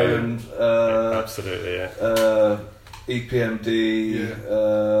 Absolutely, EPMD.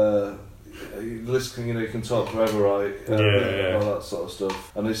 The list can you can talk forever, right? All that sort of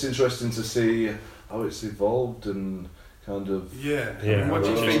stuff, and it's interesting to see how it's evolved and kind of. What do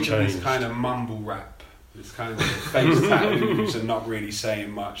you think of this kind of mumble rap? This kind of face tattoos and not really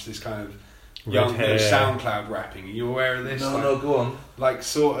saying much. This kind of young SoundCloud rapping. Are you aware of this? No, go on. Like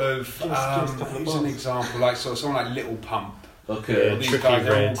sort of. Here's an example. Like sort of someone like Little Pump. Okay. These guys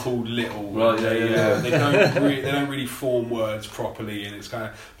are all called Little. Right. They don't really form words properly, and it's kind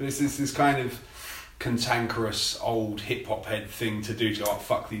of. But it's this kind of cantankerous old hip hop head thing to do to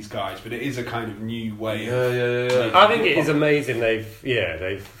fuck these guys, but it is a kind of new way. Yeah. I think it is amazing. They've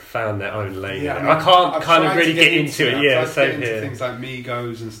found their own lane. Yeah, I can't I've kind of tried really to get into it. Yeah, same into here. things like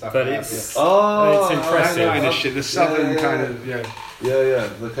Migos and stuff. But like it's that. it's impressive. That kind of shit. The southern kind of Yeah,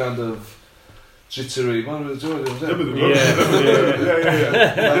 the kind of jittery. What was doing? Yeah.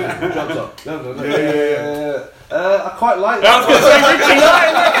 I quite like that. I was going to say Richie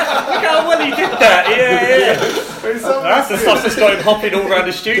Lyon. Look how well he did that. Yeah. That's the stuff that's got him hopping all around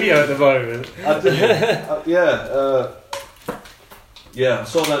the studio at the moment. I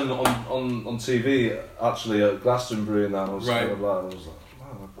saw them on TV actually at Glastonbury, and that I was right. kind of like,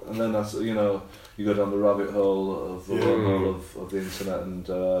 wow. And then that's you go down the rabbit hole of the wormhole of the internet, and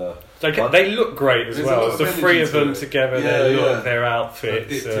they look great as well. As the three of them it. together, their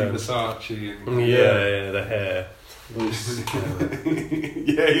outfits, Versace, and the hair. Well,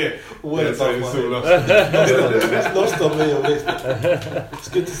 it's all lost. It's lost on me. It's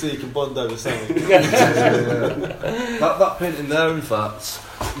good to see you can bond over something. That painting there, in fact,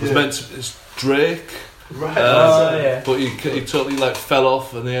 was meant to. It's Drake. Right. But he totally fell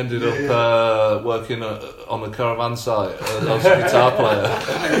off, and he ended up working on a caravan site as a guitar player.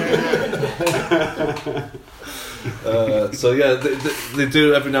 They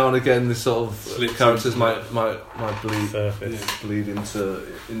do every now and again. This sort of characters might bleed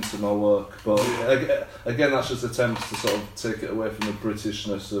into my work, but again, that's just attempts to sort of take it away from the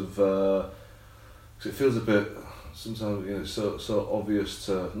Britishness of. 'Cause it feels a bit sometimes so obvious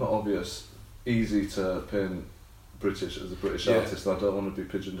not obvious. Easy to paint British as a British artist, and I don't want to be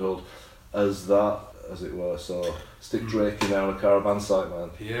pigeonholed as that, as it were. So stick Drake in there on a caravan site,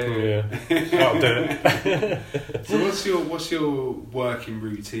 man. I'll do it. So what's your working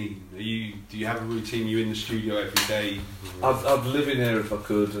routine? Do you have a routine? You in the studio every day? I'd live in here if I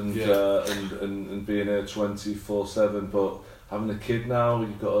could, and be in here 24/7, but having a kid now,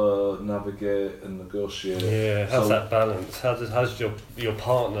 you've got to navigate and negotiate. Yeah, how's that balance? How's your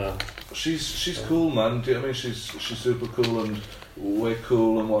partner? She's cool, man. Do you know what I mean? She's super cool and way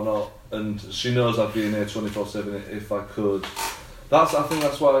cool and whatnot. And she knows I'd be in here 24/7 if I could. I think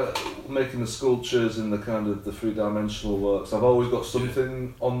that's why making the sculptures and the kind of the 3-dimensional works, I've always got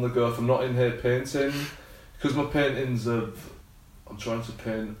something on the go. If I'm not in here painting, because my paintings I'm trying to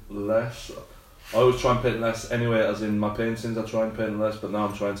paint less. I always try and paint less anyway, as in my paintings I try and paint less, but now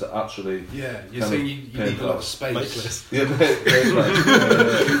I'm trying to actually... Yeah, you're saying you leave a lot of space. Yeah, make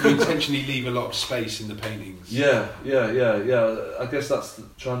less. You intentionally leave a lot of space in the paintings. Yeah. I guess that's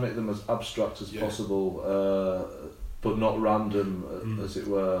try and make them as abstract as possible, but not random, as it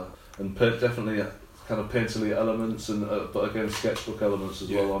were. And definitely kind of painterly elements, and but again sketchbook elements as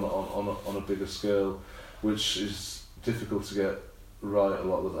well on a bigger scale, which is difficult to get right a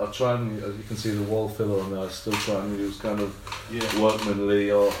lot of. I try and, as you can see the wall filler on there, I still try and use kind of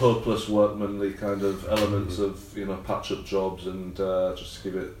workmanly or hopeless workmanly kind of elements of patch up jobs, and just to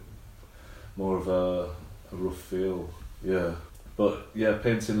give it more of a rough feel. Yeah, but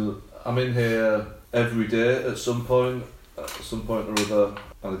painting. I'm in here every day at some point or other,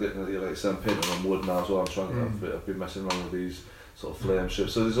 and I'm getting I'm painting on wood now as well. I'm trying to. I've been messing around with these sort of flame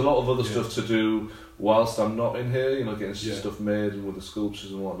shapes. So there's a lot of other stuff to do whilst I'm not in here, getting stuff made and with the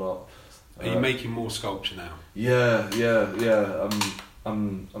sculptures and whatnot. Are you making more sculpture now? Yeah.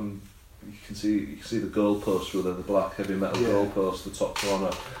 I'm. You can see the goalpost with the black heavy metal goalpost, the top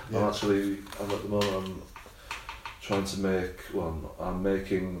corner. I'm at the moment I'm trying to make. Well, I'm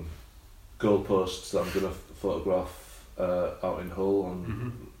making goalposts that I'm going to photograph out in Hull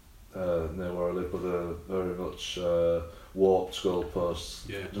near where I live, but they're very much warped goalposts.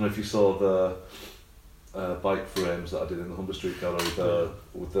 I don't know if you saw the bike frames that I did in the Humber Street Gallery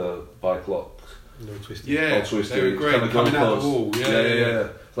with the bike lock. No twisted. Yeah, all twisted. they were great. Kind of Coming out of the wall. Yeah.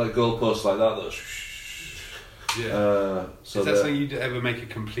 It's like goalposts like that. So is that something you'd ever make a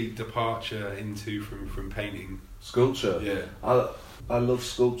complete departure into from painting? Sculpture. Yeah. I love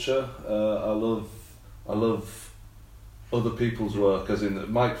sculpture. I love other people's work, as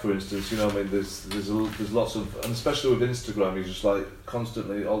in Mike, for instance. There's lots of, and especially with Instagram, you just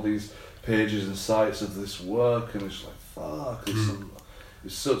constantly all these pages and sites of this work, and it's fuck.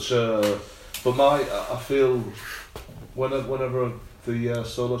 It's such a. But I feel whenever the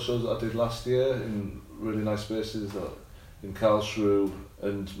solo shows that I did last year in really nice spaces, in Karlsruhe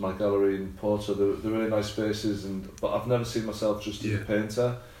and my gallery in Porto, they're really nice spaces, but I've never seen myself just as a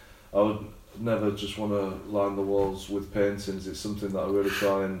painter. I would never just want to line the walls with paintings. It's something that I really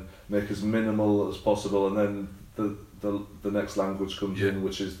try and make as minimal as possible, and then the next language comes in,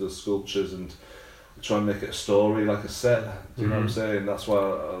 which is the sculptures, and try and make it a story, like a set. Do you know what I'm saying? That's why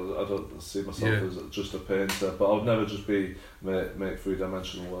I don't see myself as just a painter. But I would never just make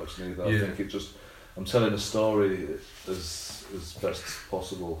three-dimensional works neither. I think I'm telling a story as best as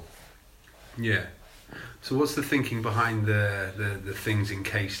possible. Yeah. So what's the thinking behind the things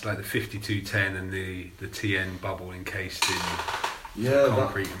encased, like the 5210 and the TN bubble encased in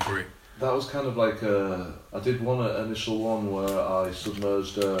concrete and brick? That was kind of like I did one initial one where I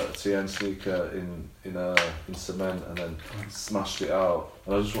submerged a TN sneaker in cement and then smashed it out.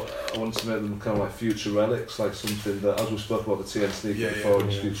 And I wanted to make them kind of like future relics, like something that, as we spoke about the TN sneaker before,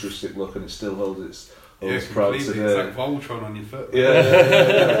 its futuristic look, and it still holds its proud today. It's like Voltron on your foot.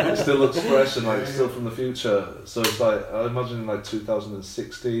 Yeah. It still looks fresh and like still from the future. So it's like, I imagine in like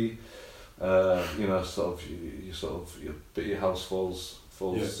 2060, your house falls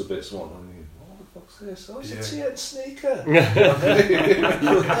to bits and whatnot, and you, what the fuck's this? Oh, it's a TN sneaker.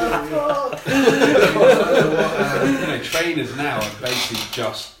 Trainers now are basically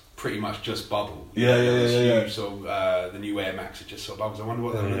pretty much just bubble. So the new Air Max are just sort of bubbles. I wonder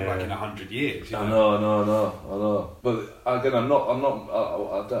what they'll look like in 100 years. You know? I know. But again, I'm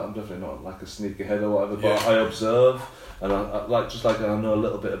definitely not like a sneakerhead or whatever. But I observe. And I know a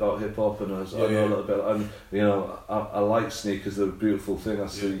little bit about hip hop, and I know a little bit, and I like sneakers. They're a beautiful thing. I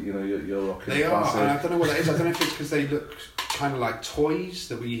see, you're rocking. They classic. are, and I don't know what that is. I don't know if it's because they look kind of like toys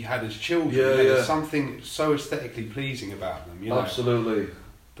that we had as children. There's something so aesthetically pleasing about them. Absolutely.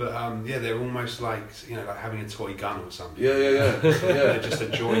 But they're almost like like having a toy gun or something. They're just a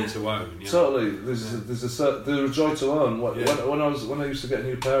joy to own. Totally. They're a joy to own. When I used to get a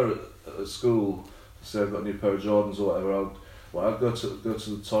new pair at school. Say I've got a new pair of Jordans or whatever, I'd go to the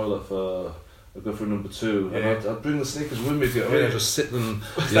toilet I'd go for a number 2, and I'd bring the sneakers with me. I'd just sit them,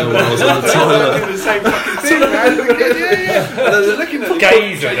 when I was on the toilet. Doing the same fucking thing, man. Looking at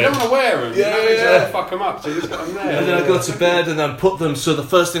gazing. You don't want to wear them. You fuck them up, so you just got them there. And then I'd go to bed and then put them. So the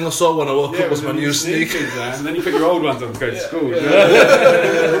first thing I saw when I woke up was my new sneakers. And then you put your old ones on to go to school.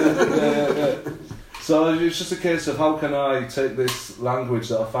 So it's just a case of how can I take this language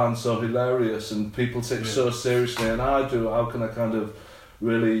that I found so hilarious and people take so seriously, and I do, how can I kind of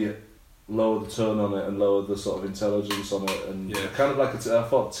really lower the tone on it and lower the sort of intelligence on it, and kind of like I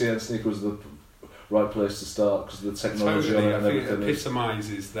thought TN sneaker was the right place to start because of the technology on it and everything. I think it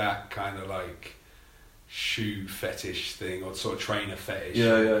epitomises that kind of like shoe fetish thing or sort of trainer fetish.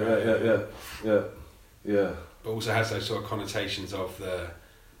 Yeah. But also has those sort of connotations of the,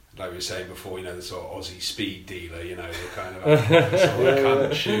 like we were saying before, the sort of Aussie speed dealer, the kind of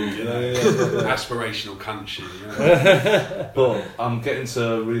cunt shoe, aspirational cunt shoe. But I'm getting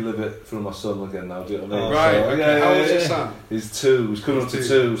to relive it through my son again now, do you know what I mean? Right, okay. How old's your son? He's 2, he's coming up to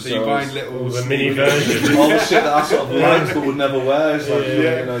 2. So you're buying little... The mini version. All the shit that I sort of liked but would never wear. It's like,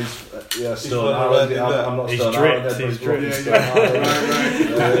 Stone Island. I'm not Stone Island. He's dripped.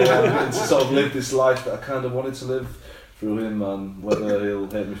 To sort of live this life that I kind of wanted to live through him, man. Whether he'll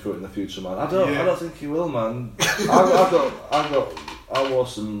hate me for it in the future, man, I don't think he will, man. I wore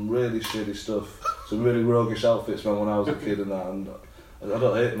some really shitty stuff, some really roguish outfits, man, when I was a kid and that, and I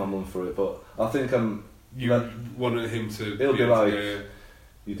don't hate my mum for it, but I think you wanted him to. He'll be like,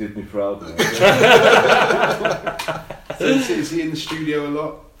 you did me proud, man. So is he in the studio a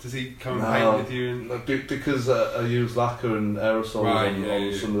lot? Does he come and paint with you? Because I use lacquer and aerosols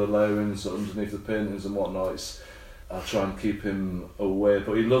on some of the layerings underneath the paintings and whatnot. I try and keep him away,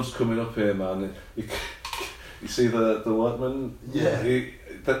 but he loves coming up here, man. You see the workman? Yeah.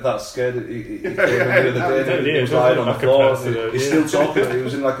 That scared. He came in the other day and he was lying on the floor. He's still talking. He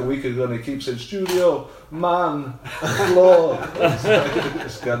was in like a week ago and he keeps saying, "Studio, man, floor."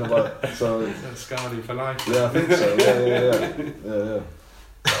 It's kind of like, so. That's scarring for life. Yeah, I think so. Yeah.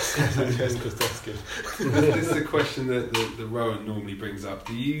 That's good. This is a question that the Rowan normally brings up.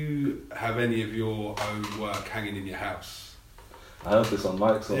 Do you have any of your own work hanging in your house? I heard this on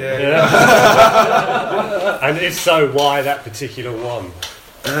Mike's. Yeah. And if so, why that particular one?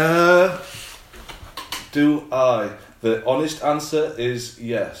 Do I? The honest answer is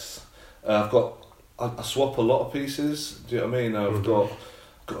yes. I swap a lot of pieces. Do you know what I mean? I've got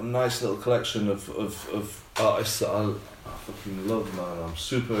a nice little collection of artists that I fucking love, man. I'm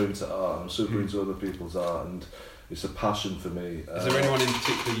super into art. I'm super into other people's art, and it's a passion for me. Is there anyone in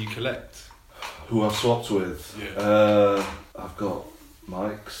particular you collect? Who I've swapped with? Yeah. I've got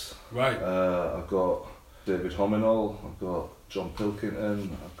Mike's. Right. I've got David Hominol. I've got John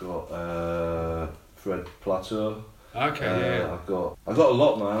Pilkington. I've got Fred Plateau. Okay. I've got a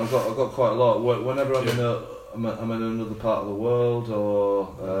lot, man. I've got quite a lot. Whenever I'm in another part of the world,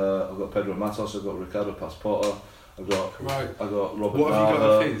 or I've got Pedro Matos. I've got Ricardo Passporta. I've got Robert. What have you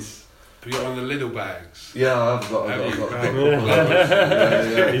got of his? Have you got one of the little bags? Yeah, I've got Yeah.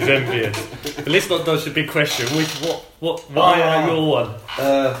 He's envious. But let's not dodge the big question. Why are your one?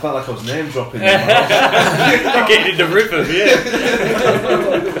 Felt like I was name dropping. You're getting in the rhythm, yeah.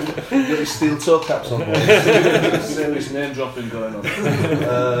 Got your steel toe caps on. Serious name dropping going on.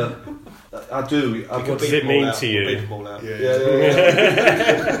 I do. What does it mean to you? Yeah.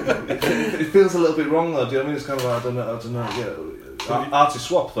 It feels a little bit wrong though. Do you know what I mean? It's kind of like, I don't know. Yeah. Artie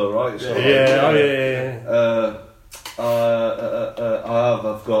swap though, right? So,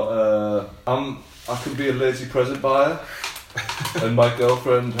 I've got. I can be a lazy present buyer, and my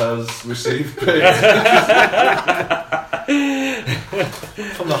girlfriend has received pics.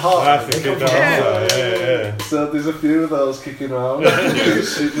 From the heart. That's a good answer. Yeah. So there's a few of those kicking around.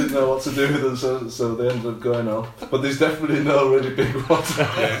 She didn't know what to do with them, so they ended up going on. But there's definitely no really big ones.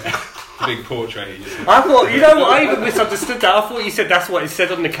 Big portrait. I thought, you know what, I even misunderstood that. I thought you said that's what it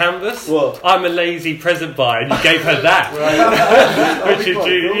said on the canvas. What? I'm a lazy present buyer, and you gave her that. Which is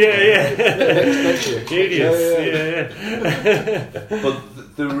genius. But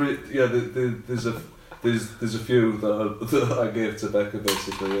there's a few that I gave to Becca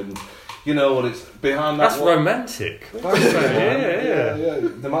basically, and you know what, it's behind that. That's one. romantic. Yeah.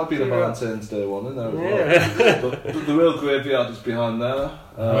 There might be a Valentine's Day one in there as well. But the real graveyard is behind there.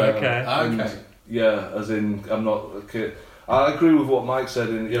 Okay. Yeah, as in, I'm not a kid. I agree with what Mike said.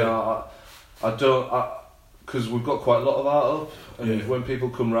 In I don't, because we've got quite a lot of art up, and when people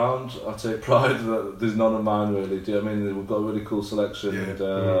come round, I take pride that there's none of mine really. Do you know what I mean? We've got a really cool selection,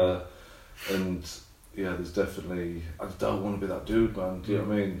 and yeah, there's definitely. I don't want to be that dude, man. Do you know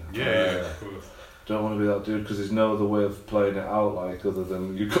what I mean? Yeah, of course. Don't want to be that dude because there's no other way of playing it out like other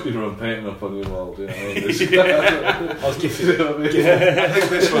than you've got your own painting up on your wall. Do you know what I mean? I was gifted it. I think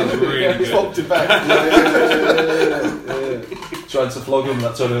this one's really good. Flopped it back. Trying to flog them,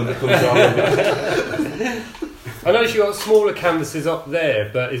 that's only when they come down. I noticed you got smaller canvases up there,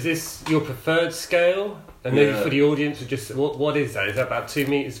 but is this your preferred scale? And maybe for the audience, just what is that? Is that about 2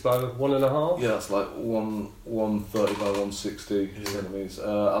 meters by 1.5? Yeah, it's like 130 by 160 centimeters.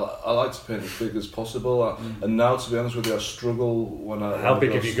 I like to paint as big as possible, and now, to be honest with you, I struggle when I. How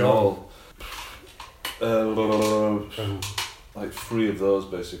big have you gone? Like 3 of those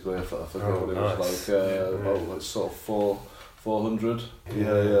basically. I forget what it was like. Like sort of 400.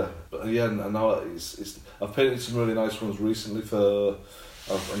 Yeah. But and now it's. I've painted some really nice ones recently for.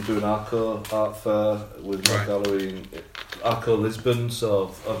 I'm doing Arco Art Fair with my gallery in Arco Lisbon,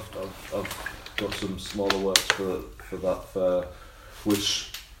 so I've got some smaller works for that fair, which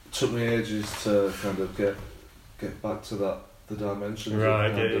took me ages to kind of get back to the dimensions.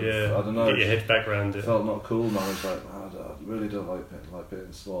 Right, I don't know. Get your head back around it. Felt not cool, man. I was like, I really don't like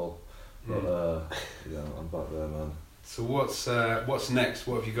painting small, but I'm back there, man. So what's next?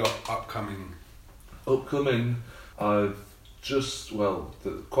 What have you got upcoming? I've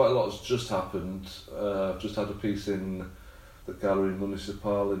quite a lot has just happened. I've just had a piece in the Gallery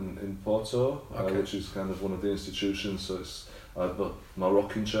Municipal in Porto, which is kind of one of the institutions. So I've got my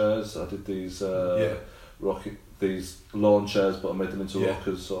rocking chairs. I did these these lawn chairs, but I made them into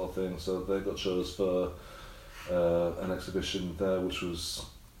rockers sort of thing. So they got chose for an exhibition there, which was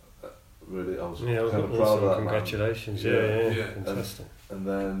really, I was kind of proud of that. Congratulations! Yeah. Fantastic. And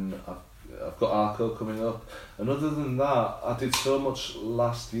then I've got Arco coming up, and other than that, I did so much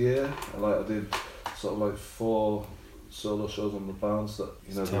last year. I did sort of like 4 solo shows on the bounce that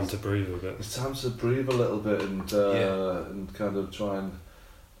it's time to breathe a bit. It's time to breathe a little bit and kind of try and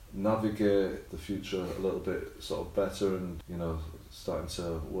navigate the future a little bit sort of better, and starting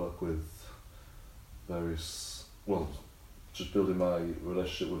to work with various just building my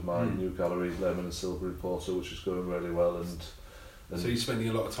relationship with my new gallery, Lemon and Silbury Porto, which is going really well, and so you're spending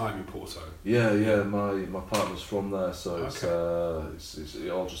a lot of time in Porto? Yeah. My partner's from there, so it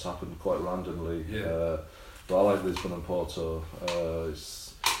all just happened quite randomly. Yeah. But I like Lisbon and Porto. I've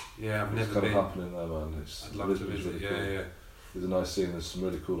never been. Kind of happening there, man. I'd love to visit. Really cool. There's a nice scene. There's some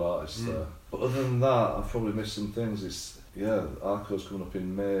really cool artists there. But other than that, I've probably missed some things. Arco's coming up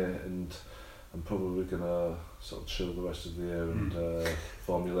in May, and I'm probably gonna sort of chill the rest of the year and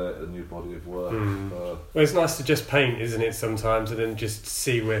formulate a new body of work. Well, it's nice to just paint, isn't it, sometimes, and then just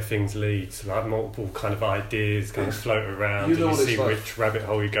see where things lead. So like multiple kind of ideas kind of float around, and you see which rabbit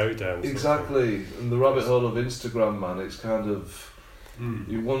hole you go down. Exactly, and the rabbit hole of Instagram, man, it's kind of...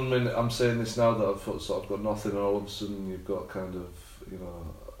 You 1 minute, I'm saying this now that I've sort of got nothing, and all of a sudden you've got kind of,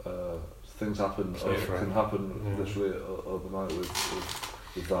 things happen, can happen literally overnight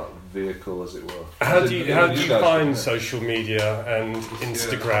with that vehicle, as it were. How do you find social media and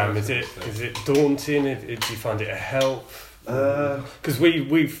Instagram? Is it daunting? Do you find it a help? Because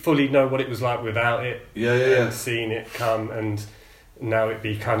we fully know what it was like without it. Yeah. Seeing it come, and now it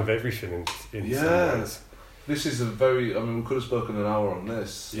be kind of everything in some ways. This is we could have spoken an hour on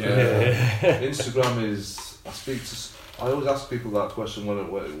this. Instagram is. I always ask people that question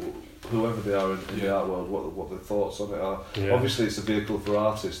whoever they are in the art world, what their thoughts on it are. Yeah. Obviously, it's a vehicle for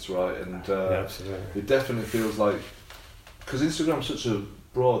artists, right? And absolutely. it definitely feels like, because Instagram's such a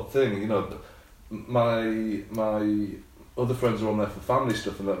broad thing. You know, my other friends are on there for family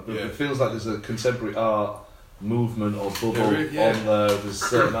stuff and that, but it feels like there's a contemporary art movement or bubble on there. There's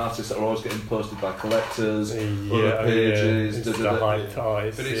certain artists that are always getting posted by collectors, other pages. The hype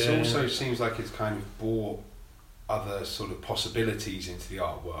ties. But it also seems like it's kind of brought other sort of possibilities into the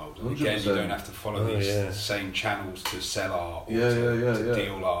art world. And again, you don't have to follow these same channels to sell art, or to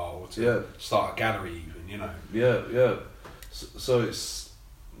deal art, or to start a gallery even, you know. Yeah. So it's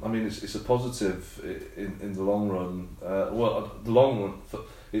a positive in the long run. The long run,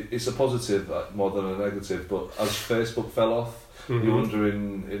 it's a positive more than a negative. But as Facebook fell off, you wonder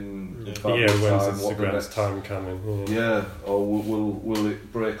in 5 years' when's time what the Instagram's next time coming? or will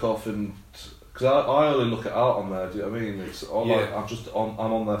it break off? And because I only look at art on there. Do you know what I mean? It's all like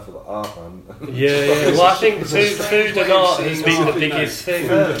I'm on there for the art, man. Well, I think food and art has been the biggest thing.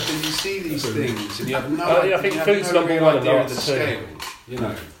 And you see these things, and you have no. I think food's number one and art the too. scale, you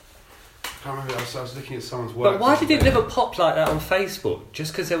know. I can't remember. I was looking at someone's work. But why did it never pop like that on Facebook?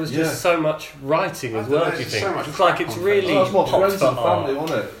 Just because there was just so much writing as well. Do you think? It's like it's really it's more popped friends for and family, art.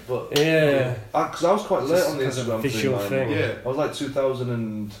 wasn't it? But because I was quite late on the Just Instagram visual thing. thing. I was like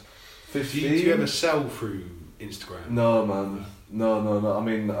 2015. Do you ever sell through Instagram? No, man. No. I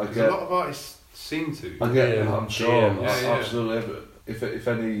mean, I get a lot of artists seem to. I get. I'm sure. Absolutely. If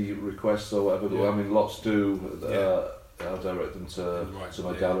any requests or whatever, I mean, lots do. I direct them to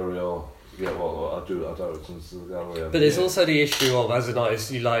my gallery or. I direct them to the gallery. But there's also the issue of, as an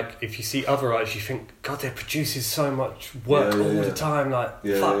artist, if you see other artists, you think, God, they're producing so much work all the time.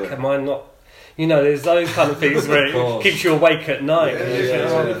 Am I not? You know, there's those kind of things where it keeps you awake at night.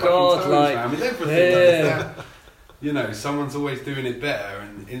 Oh God, with everything. You know, someone's always doing it better,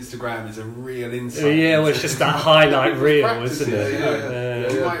 and Instagram is a real insight. Well, it's just that highlight reel, isn't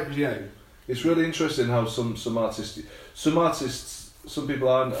it? It's really interesting how some artists. Some people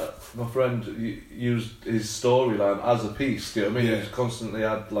aren't. My friend used his storyline as a piece. Do you know what I mean? He constantly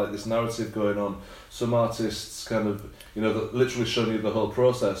had like this narrative going on. Some artists kind of, that literally showing you the whole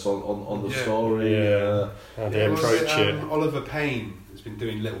process on the story. How they approach it. Oliver Payne has been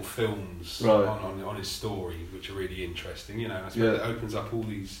doing little films on his story, which are really interesting. I suppose it opens up all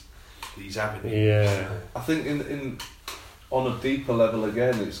these avenues. I think in on a deeper level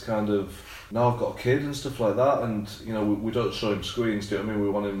again, it's kind of. Now I've got a kid and stuff like that, and we don't show him screens. Do you know what I mean? We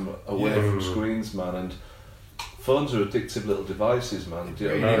want him away from screens, man. And phones are addictive little devices, man. Do you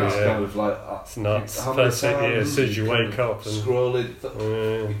know what I mean? It's kind of like it's nuts. First thing, as soon as you wake up and scrolling.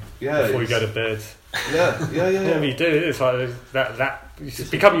 Before you go to bed. Yeah. You do. It's like that.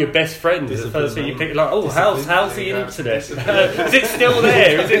 It's becoming your best friend. Is the first thing you pick. Like, how's the internet? Is it still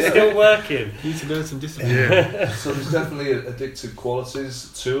there? Is it still working? You need to learn some discipline. So there's definitely addictive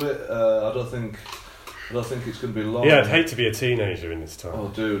qualities to it. I don't think it's going to be long. I'd hate to be a teenager in this time. Oh,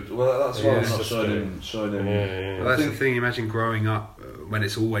 dude. Well, that's why I'm not showing him. Well, that's the thing. Imagine growing up when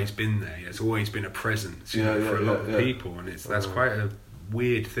it's always been there. It's always been a presence for a lot of people, and that's quite a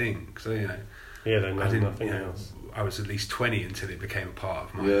weird thing. So they know nothing else. I was at least 20 until it became a part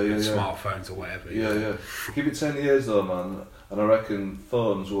of my smartphones or whatever. Give it 10 years though, man, and I reckon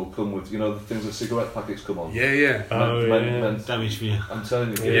phones will come with, the things that cigarette packets come on. Damage for you. I'm telling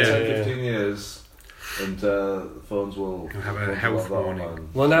you, give it 10, 15 years, and phones will have a health warning.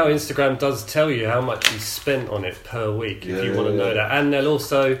 Well, now Instagram does tell you how much you spent on it per week if you want to know that, and they'll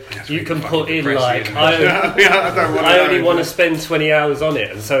also you can put in like I only want to spend 20 hours on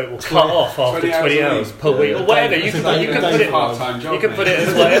it, and so it will cut off after 20 hours per week or whatever. You can put it part-time job. You can put it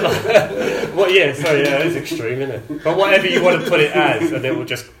as whatever. It's extreme, isn't it? But whatever you want to put it as, and it will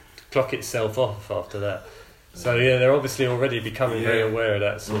just clock itself off after that. So they're obviously already becoming very aware of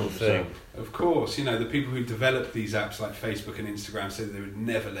that sort of thing. Of course, the people who developed these apps like Facebook and Instagram said they would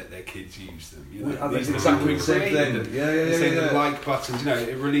never let their kids use them. These are exactly the same thing. They say the like buttons.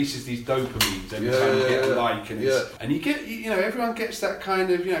 It releases these dopamines every time you get a like, and you get, everyone gets that kind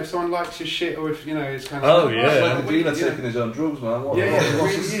of, if someone likes your shit or if it's kind of. It's like the dealer taking his own drugs, man. It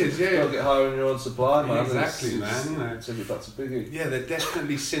really is. Don't get higher on your own supply, man. Exactly, man. That's a biggie. Yeah, they're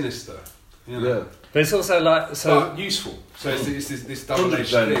definitely sinister. You know? Yeah. But it's also like But useful. So it's this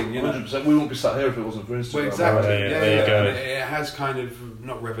double-edged thing, you know. 100%. We wouldn't be sat here if it wasn't for Instagram. Well, exactly. Right, there you go. And it has kind of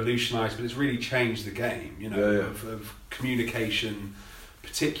not revolutionised, but it's really changed the game. You know, of communication,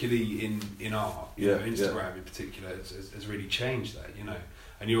 particularly in art. You know, Instagram in particular has really changed that. You know,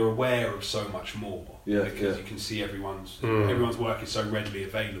 and you're aware of so much more because you can see everyone's work is so readily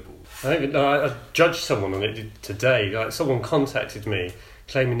available. I think I judged someone on it today. Like someone contacted me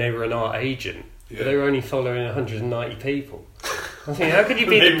claiming they were an art agent, but they were only following 190 people. I think, how could you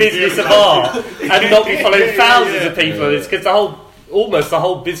be in the business of art and not be following thousands of people? It's because almost the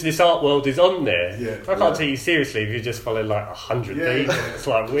whole business art world is on there. I can't take you seriously if you just follow like 100 people. It's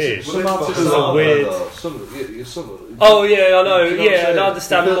like weird. Some artists It's are weird. Oh yeah, I know. Yeah, and I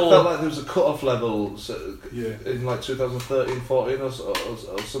understand it more. felt like there was a cut-off level in like 2013, 14 or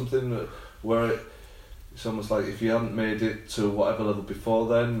something where it's almost like if you hadn't made it to whatever level before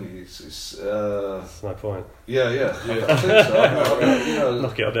then, That's my point. Yeah. I think so.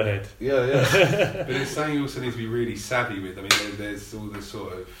 Knock it on the head. Yeah. But it's something you also need to be really savvy with. I mean, there's all the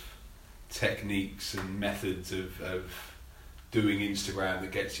sort of techniques and methods of doing Instagram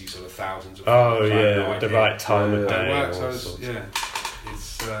that gets you sort of thousands of followers. The right time of day.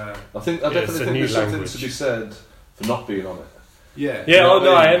 It's. I definitely think there's something to be said for not being on it. Yeah.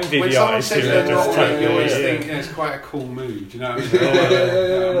 I envy when the someone artists says who they're just not on it, you always totally, think it's quite a cool move. Do you know what I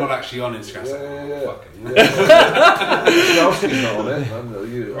mean? I'm not actually on Instagram. Strowski's not on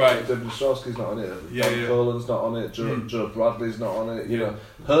it. Right. David Strowski's not on it. Dan Colan's not on it. Joe Bradley's not on it. You know,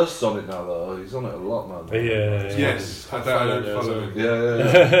 Hurst's on it now though. He's on it a lot, man. Yes. I don't follow him.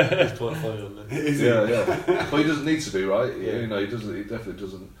 Yeah. He's quite funny on there. Yeah. But he doesn't need to be, right? You know, he definitely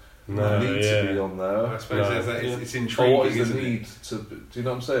doesn't. Need to be on there. I suppose it's intriguing. Or what is the need to? Do you know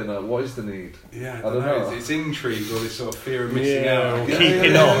what I'm saying? Like, what is the need? Yeah, I don't know. It's intrigue or this sort of fear of missing out.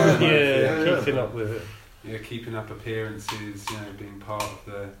 Keeping up. Keeping up with it. Yeah, keeping up appearances. You know, being part of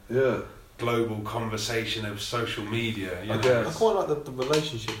the global conversation of social media. You know? guess. I quite like the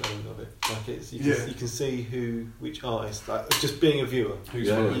relationship element of it. Like you can see which artist, like just being a viewer, you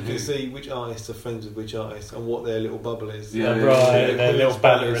can see which artists are friends with which artists and what their little bubble is. Their little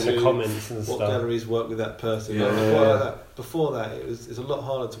banner in the comments and what stuff. What galleries work with that person. Like that. Before that, it's a lot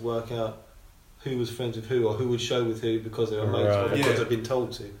harder to work out who was friends with who or who would show with who because they were mates or because they've been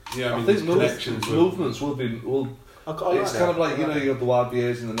told to. Yeah, I think movements will. It's kind of like you have the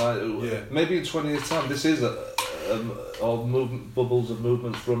YBAs in the night. Maybe in 20 years' time, this is or bubbles of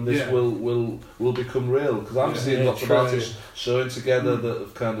movements from this will become real because I'm seeing lots of artists showing together that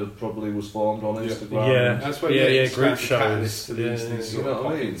have kind of probably was formed on Instagram. Yeah, that's where group shows. These sort of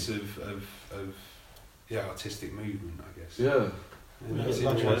pockets of artistic movement, I guess. Yeah. It's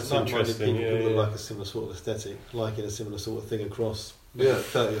interesting. People look like a similar sort of aesthetic, liking a similar sort of thing across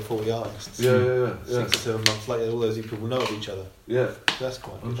 30 or 40 artists. 6 or 7 months later, all those people know of each other. Yeah. That's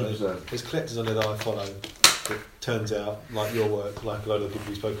quite good. 100%. There's collectors on there that I follow that turns out, like your work, like a lot of the people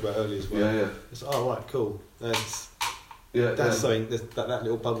we spoke about earlier as well. Yeah. It's right, cool. That's something, that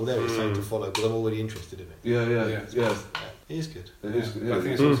little bubble there is something to follow because I'm already interested in it. Yeah. It is good. It is good. I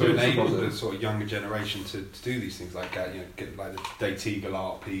think it's also enabled the sort of younger generation to do these things like that. Get like the Dayteagle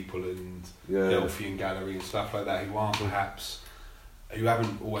art people and the Elfian Gallery and stuff like that who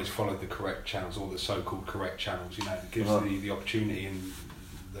haven't always followed the correct channels or the so-called correct channels. You know, it gives the opportunity and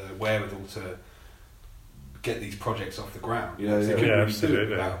the wherewithal to get these projects off the ground.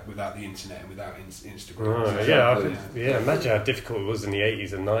 Absolutely. Without the internet and without Instagram. Imagine how difficult it was in the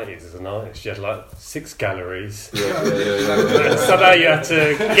 80s and 90s as an artist. You had like 6 galleries. Yeah. Somehow you had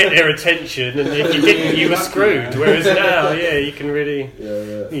to get their attention, and if you didn't, you were screwed. Whereas now, you can really,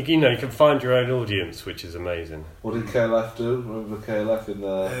 you can find your own audience, which is amazing. What did KLF do? Remember KLF in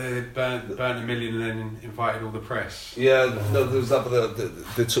the... Burnt $1 million and then invited all the press. Yeah, no, there was that, but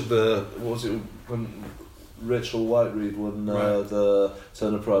they took what was it, when Rachel Whiteread won the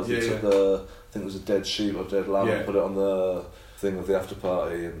Turner Prize, they took I think it was a dead sheep or dead lamb and put it on the thing of the after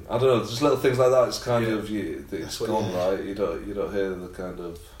party, and I don't know, just little things like that. It's kind of it's gone right. You don't hear the kind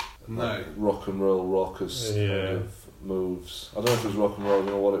of rock and roll rockers kind of moves. I don't know if it was rock and roll, I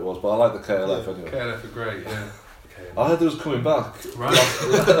don't know what it was, but I like the KLF anyway. KLF are great, I heard they was coming back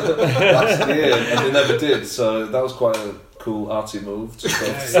last year, and they never did. So that was quite a cool arty move.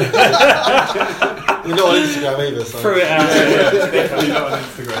 You're not on Instagram either, so threw it out. Definitely not on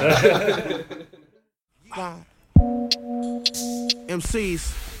Instagram. MCs.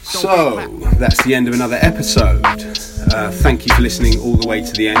 So that's the end of another episode. Thank you for listening all the way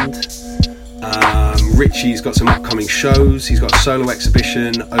to the end. Richie's got some upcoming shows. He's got a solo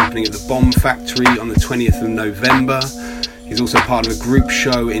exhibition opening at the Bomb Factory on the 20th of November. He's also part of a group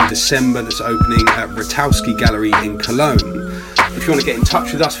show in December that's opening at Ratowski Gallery in Cologne. If you want to get in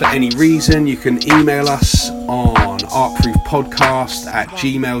touch with us for any reason, you can email us on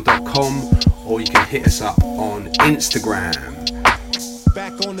artproofpodcast@gmail.com, or you can hit us up on Instagram.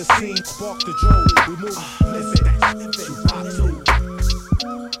 Back on the scene, spark the drone. We move.